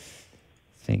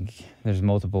 I think there's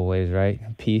multiple ways, right?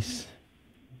 Peace.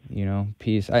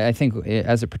 Peace. I think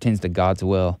as it pertains to God's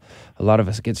will, a lot of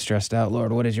us get stressed out.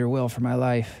 Lord, what is your will for my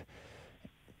life?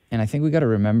 And I think we got to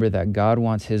remember that God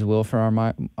wants His will for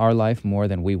our life more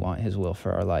than we want His will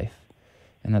for our life.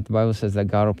 And that the Bible says that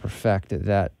God will perfect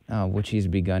that which He's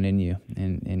begun in you,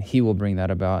 and He will bring that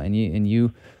about. And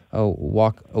you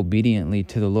walk obediently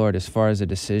to the Lord. As far as a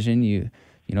decision, you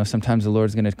sometimes the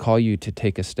Lord's going to call you to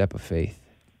take a step of faith.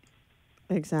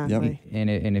 Exactly. Yep.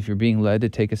 And if you're being led to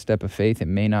take a step of faith, it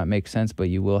may not make sense, but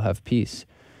you will have peace.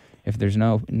 If there's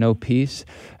no peace,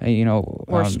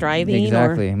 or striving.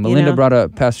 Exactly. Melynda brought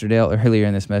up Pastor Dale earlier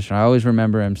in this message. I always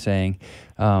remember him saying,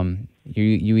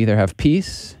 you either have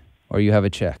peace or you have a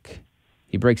check.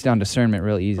 He breaks down discernment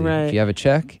real easy. Right. If you have a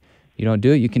check, you don't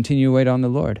do it, you continue to wait on the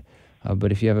Lord.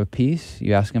 But if you have a peace,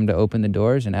 you ask him to open the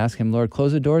doors and ask him, Lord,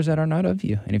 close the doors that are not of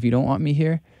you. And if you don't want me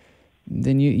here,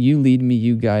 then you lead me,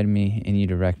 you guide me, and you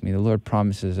direct me. The Lord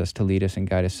promises us to lead us and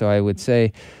guide us. So I would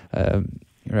say,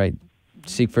 right,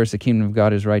 seek first the kingdom of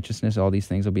God, his righteousness. All these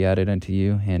things will be added unto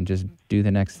you. And just do the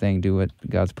next thing. Do what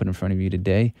God's put in front of you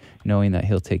today, knowing that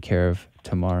he'll take care of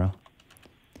tomorrow.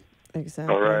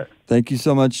 Exactly. All right. Thank you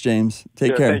so much, James.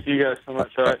 Take care. Thank you guys so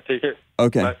much. All right. Take care.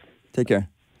 Okay. Bye. Take care.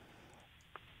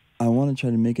 I want to try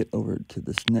to make it over to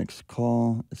this next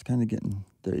call. It's kind of getting,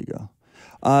 there you go.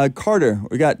 Carter,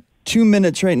 we got 2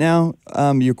 minutes right now.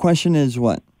 Your question is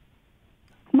what?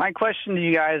 My question to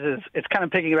you guys is, it's kind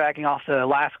of piggybacking off the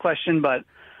last question, but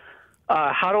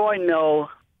how do I know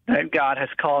that God has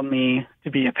called me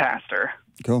to be a pastor?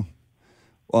 Cool.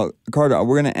 Well, Carter,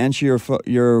 we're going to answer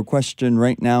your question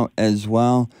right now as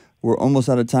well. We're almost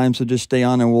out of time, so just stay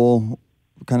on and we'll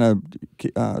kind of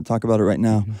talk about it right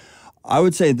now. Mm-hmm. I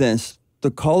would say this. The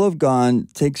call of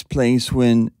God takes place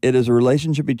when it is a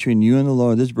relationship between you and the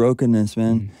Lord. There's brokenness,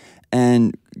 man. Mm-hmm.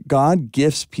 And God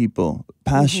gifts people,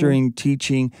 pastoring,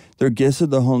 teaching. They're gifts of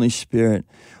the Holy Spirit.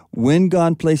 When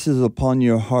God places upon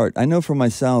your heart, I know for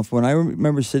myself, when I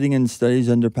remember sitting in studies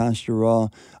under Pastor Raw,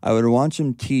 I would watch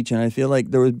him teach, and I feel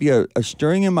like there would be a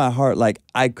stirring in my heart. Like,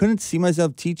 I couldn't see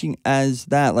myself teaching as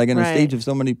that, like in a stage of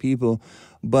so many people.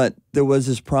 But there was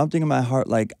this prompting in my heart,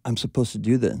 like, I'm supposed to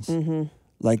do this. Mm-hmm.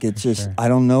 Like, it's just, I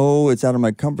don't know, it's out of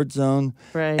my comfort zone.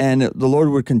 Right. And the Lord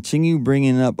would continue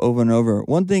bringing it up over and over.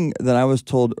 One thing that I was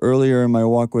told earlier in my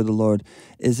walk with the Lord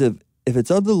is if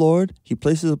it's of the Lord, he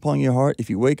places it upon your heart. If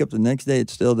you wake up the next day,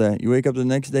 it's still there. You wake up the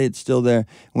next day, it's still there.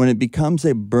 When it becomes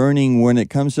a burning, when it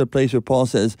comes to a place where Paul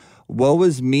says, woe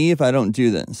is me if I don't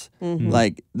do this. Mm-hmm.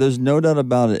 Like, there's no doubt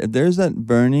about it. If there's that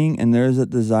burning and there's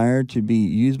that desire to be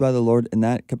used by the Lord in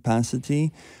that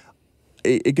capacity,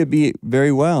 it could be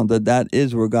very well that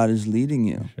is where God is leading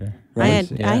you. Sure.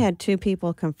 Right? I had 2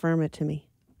 people confirm it to me.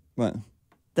 What?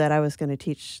 That I was going to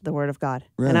teach the Word of God.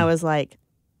 Really? And I was like,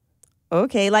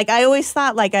 okay. Like, I always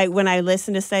thought, like, when I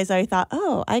listened to studies, I thought,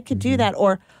 oh, I could do that.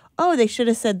 Or, oh, they should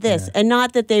have said this. Yeah. And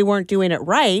not that they weren't doing it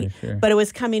right, but it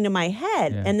was coming to my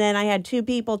head. Yeah. And then I had 2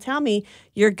 people tell me,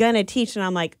 you're going to teach. And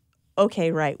I'm like,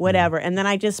 okay, right, whatever. And then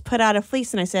I just put out a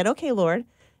fleece and I said, okay, Lord,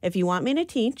 if you want me to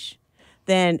teach,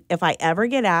 then if I ever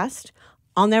get asked,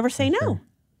 I'll never say no.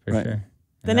 For sure.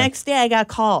 The next day I got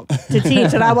called to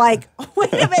teach, and I'm like,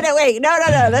 wait a minute, no.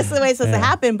 That's the way it's supposed to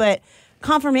happen, but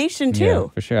confirmation too. Yeah,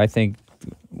 for sure. I think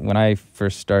when I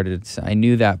first started, I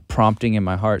knew that prompting in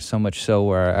my heart so much so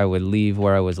where I would leave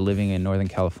where I was living in Northern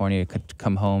California, could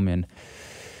come home and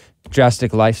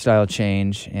drastic lifestyle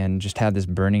change, and just had this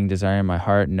burning desire in my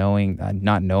heart,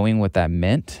 not knowing what that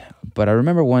meant. But I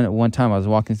remember one time I was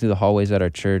walking through the hallways at our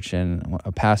church, and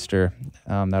a pastor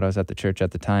that I was at the church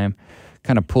at the time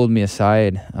kind of pulled me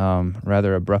aside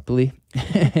rather abruptly,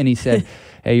 and he said,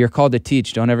 "Hey, you're called to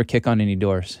teach. Don't ever kick on any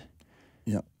doors."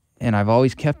 Yeah. And I've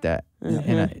always kept that.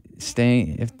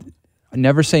 And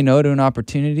never say no to an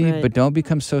opportunity, but don't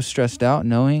become so stressed out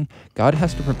knowing God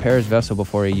has to prepare his vessel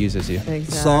before he uses you. Exactly.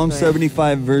 Psalm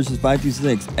 75 verses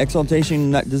 5-6.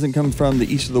 Exaltation doesn't come from the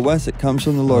east or the west. It comes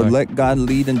from the Lord. Let God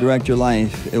lead and direct your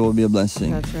life. It will be a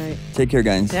blessing. That's right. Take care,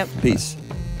 guys. Yep. Peace.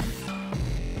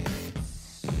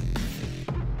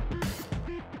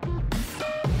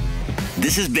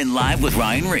 This has been Live with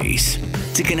Ryan Ries.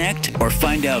 To connect or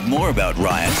find out more about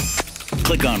Ryan,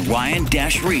 click on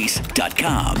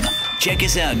ryan-ries.com. Check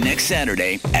us out next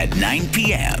Saturday at 9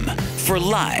 p.m. for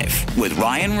Live with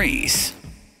Ryan Ries.